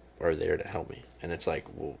you are there to help me. And it's like,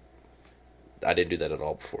 well, I didn't do that at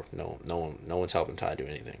all before. No one's helping Ty do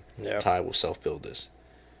anything. Yeah. Ty will self-build this,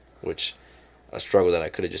 which a struggle that I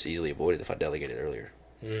could have just easily avoided if I delegated earlier.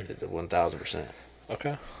 1,000%.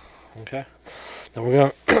 Okay. Then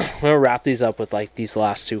we're gonna wrap these up with like these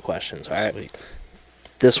last two questions. All right. Sweet.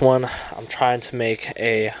 This one I'm trying to make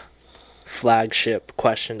a flagship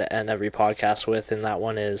question to end every podcast with, and that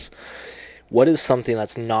one is, what is something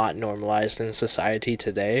that's not normalized in society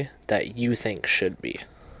today that you think should be?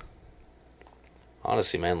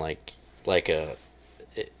 Honestly, man,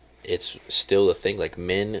 it's still a thing. Like,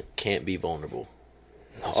 men can't be vulnerable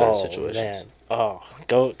in certain situations. Man. Oh,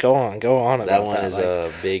 go on about that. That one is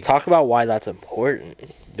a big... Talk about why that's important.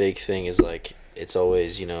 Big thing is, like, it's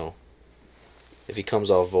always, you know, if he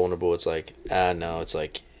comes off vulnerable, it's like, no, it's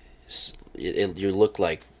like, you look,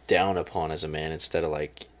 like, down upon as a man instead of,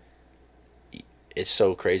 like, it's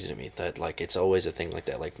so crazy to me that, like, it's always a thing like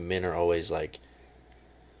that. Like, men are always, like,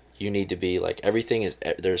 you need to be, like, everything is,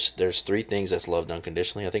 there's three things that's loved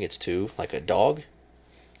unconditionally. I think it's two, like a dog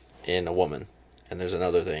and a woman. And there's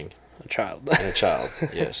another thing. A child. And a child,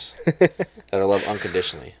 yes. That are loved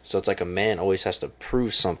unconditionally. So it's like a man always has to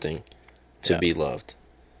prove something to be loved.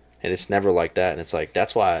 And it's never like that. And it's like,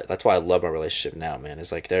 that's why I love my relationship now, man.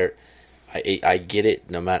 It's like I get it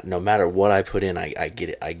no matter what I put in, I get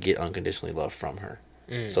it. I get unconditionally love from her.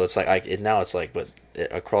 So it's like, now it's like, but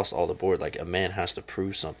across all the board, like, a man has to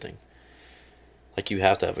prove something. Like, you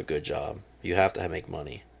have to have a good job. You have to make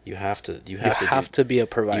money. You have to be a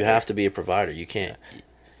provider. You have to be a provider. You can't,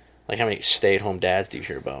 like, how many stay-at-home dads do you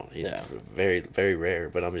hear about? Yeah. Very, very rare.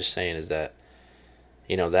 But I'm just saying is that,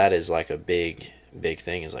 you know, that is like a big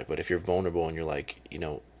thing, is like, but if you're vulnerable and you're like, you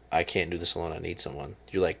know, I can't do this alone, I need someone,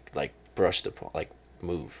 you're like brushed upon, like,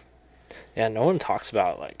 move. Yeah, no one talks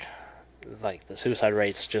about like the suicide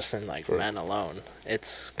rates just in like men alone.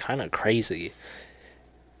 It's kind of crazy.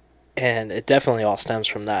 And it definitely all stems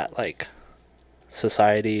from that, like,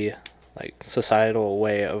 societal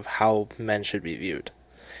way of how men should be viewed.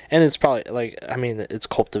 And it's probably, like, I mean, it's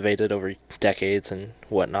cultivated over decades and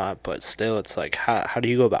whatnot, but still, it's like, how do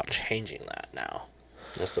you go about changing that now?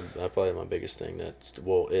 That's probably my biggest thing.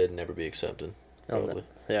 It'd never be accepted, probably.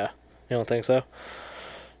 Yeah. You don't think so?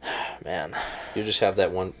 Man. You just have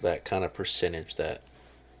that kind of percentage that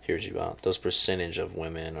hears you out. Those percentage of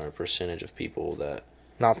women or percentage of people that...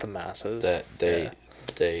 Not the masses. That they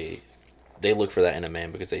look for that in a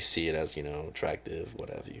man because they see it as, you know, attractive, what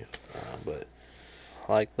have you. But...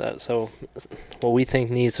 like that. So what we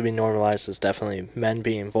think needs to be normalized is definitely men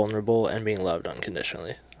being vulnerable and being loved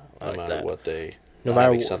unconditionally. No matter what they... No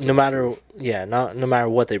matter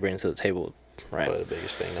what they bring to the table, right? Probably the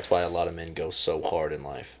biggest thing. That's why a lot of men go so hard in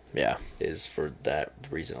life. Yeah. Is for that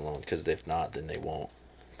reason alone. Because if not, then they won't.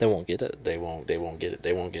 They won't get it. They won't get it.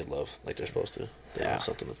 They won't get love like they're supposed to. They have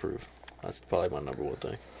something to prove. That's probably my number one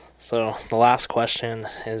thing. So the last question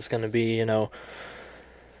is going to be, you know,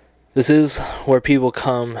 this is where people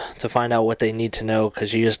come to find out what they need to know,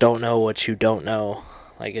 because you just don't know what you don't know.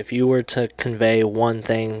 Like, if you were to convey one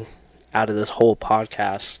thing out of this whole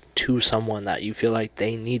podcast to someone that you feel like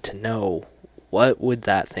they need to know, what would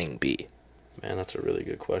that thing be? Man, that's a really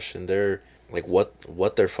good question. They're like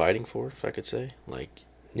what they're fighting for, if I could say. Like,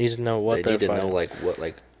 Need to know what they need to fighting.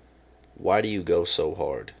 know why do you go so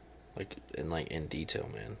hard? Like in detail,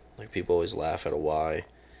 man. Like, people always laugh at a why.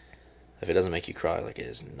 If it doesn't make you cry, it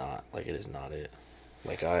is not it.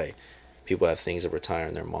 People have things of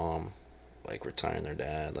retiring their mom, like retiring their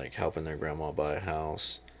dad, like helping their grandma buy a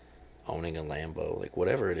house, owning a Lambo, like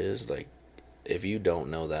whatever it is, like if you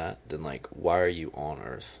don't know that, then like why are you on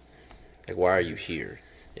earth? Like, why are you here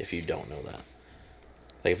if you don't know that?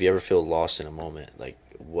 Like, if you ever feel lost in a moment, like,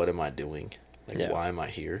 what am I doing? Like, why am I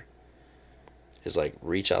here? Is like,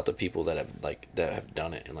 reach out to people that have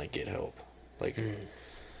done it and like get help. Like,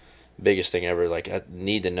 biggest thing ever, like, I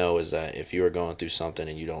need to know is that if you are going through something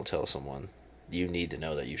and you don't tell someone, you need to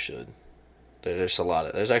know that you should. There's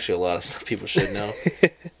actually a lot of stuff people should know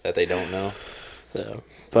that they don't know. So,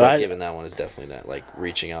 but given that one is definitely that, like,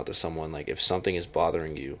 reaching out to someone, like, if something is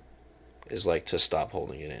bothering you, is like to stop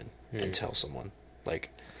holding it in and tell someone.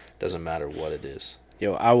 Like, doesn't matter what it is.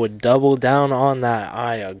 Yo, I would double down on that.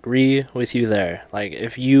 I agree with you there. Like,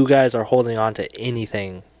 if you guys are holding on to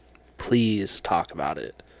anything, please talk about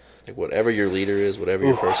it. Like, whatever your leader is, whatever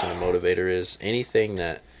your personal motivator is, anything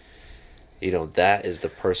that, that is the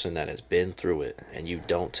person that has been through it, and you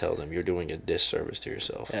don't tell them, you're doing a disservice to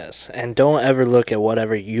yourself. Yes, and don't ever look at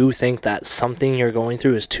whatever you think that something you're going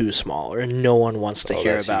through is too small, or no one wants to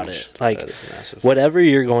hear about huge. it. Like, that is massive. Whatever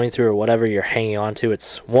you're going through or whatever you're hanging on to,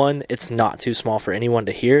 it's not too small for anyone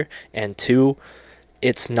to hear, and two,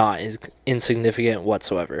 it's not insignificant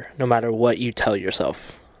whatsoever, no matter what you tell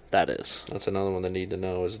yourself that is. That's another one they need to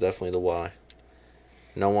know, is definitely the why.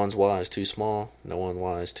 No one's why is too small. No one's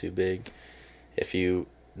why is too big.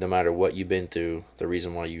 No matter what you've been through, the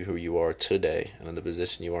reason why who you are today and in the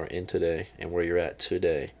position you are in today and where you're at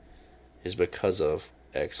today is because of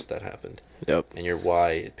X that happened. Yep. And your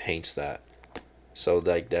why, it paints that. So,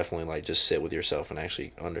 like, definitely, like, just sit with yourself and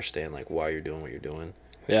actually understand, like, why you're doing what you're doing.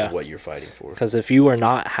 Yeah. And what you're fighting for. Because if you are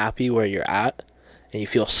not happy where you're at and you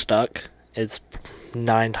feel stuck, it's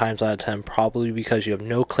 9 times out of 10 probably because you have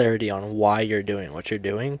no clarity on why you're doing what you're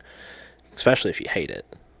doing, especially if you hate it.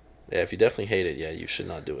 Yeah, if you definitely hate it, you should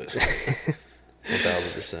not do it.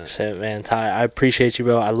 1000%. Shit, man, Ty, I appreciate you,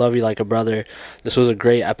 bro. I love you like a brother. This was a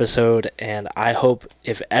great episode, and I hope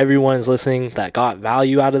if everyone's listening that got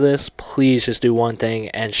value out of this, please just do one thing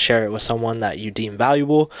and share it with someone that you deem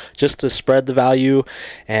valuable, just to spread the value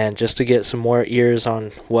and just to get some more ears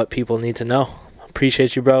on what people need to know.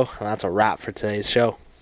 Appreciate you, bro, and that's a wrap for today's show.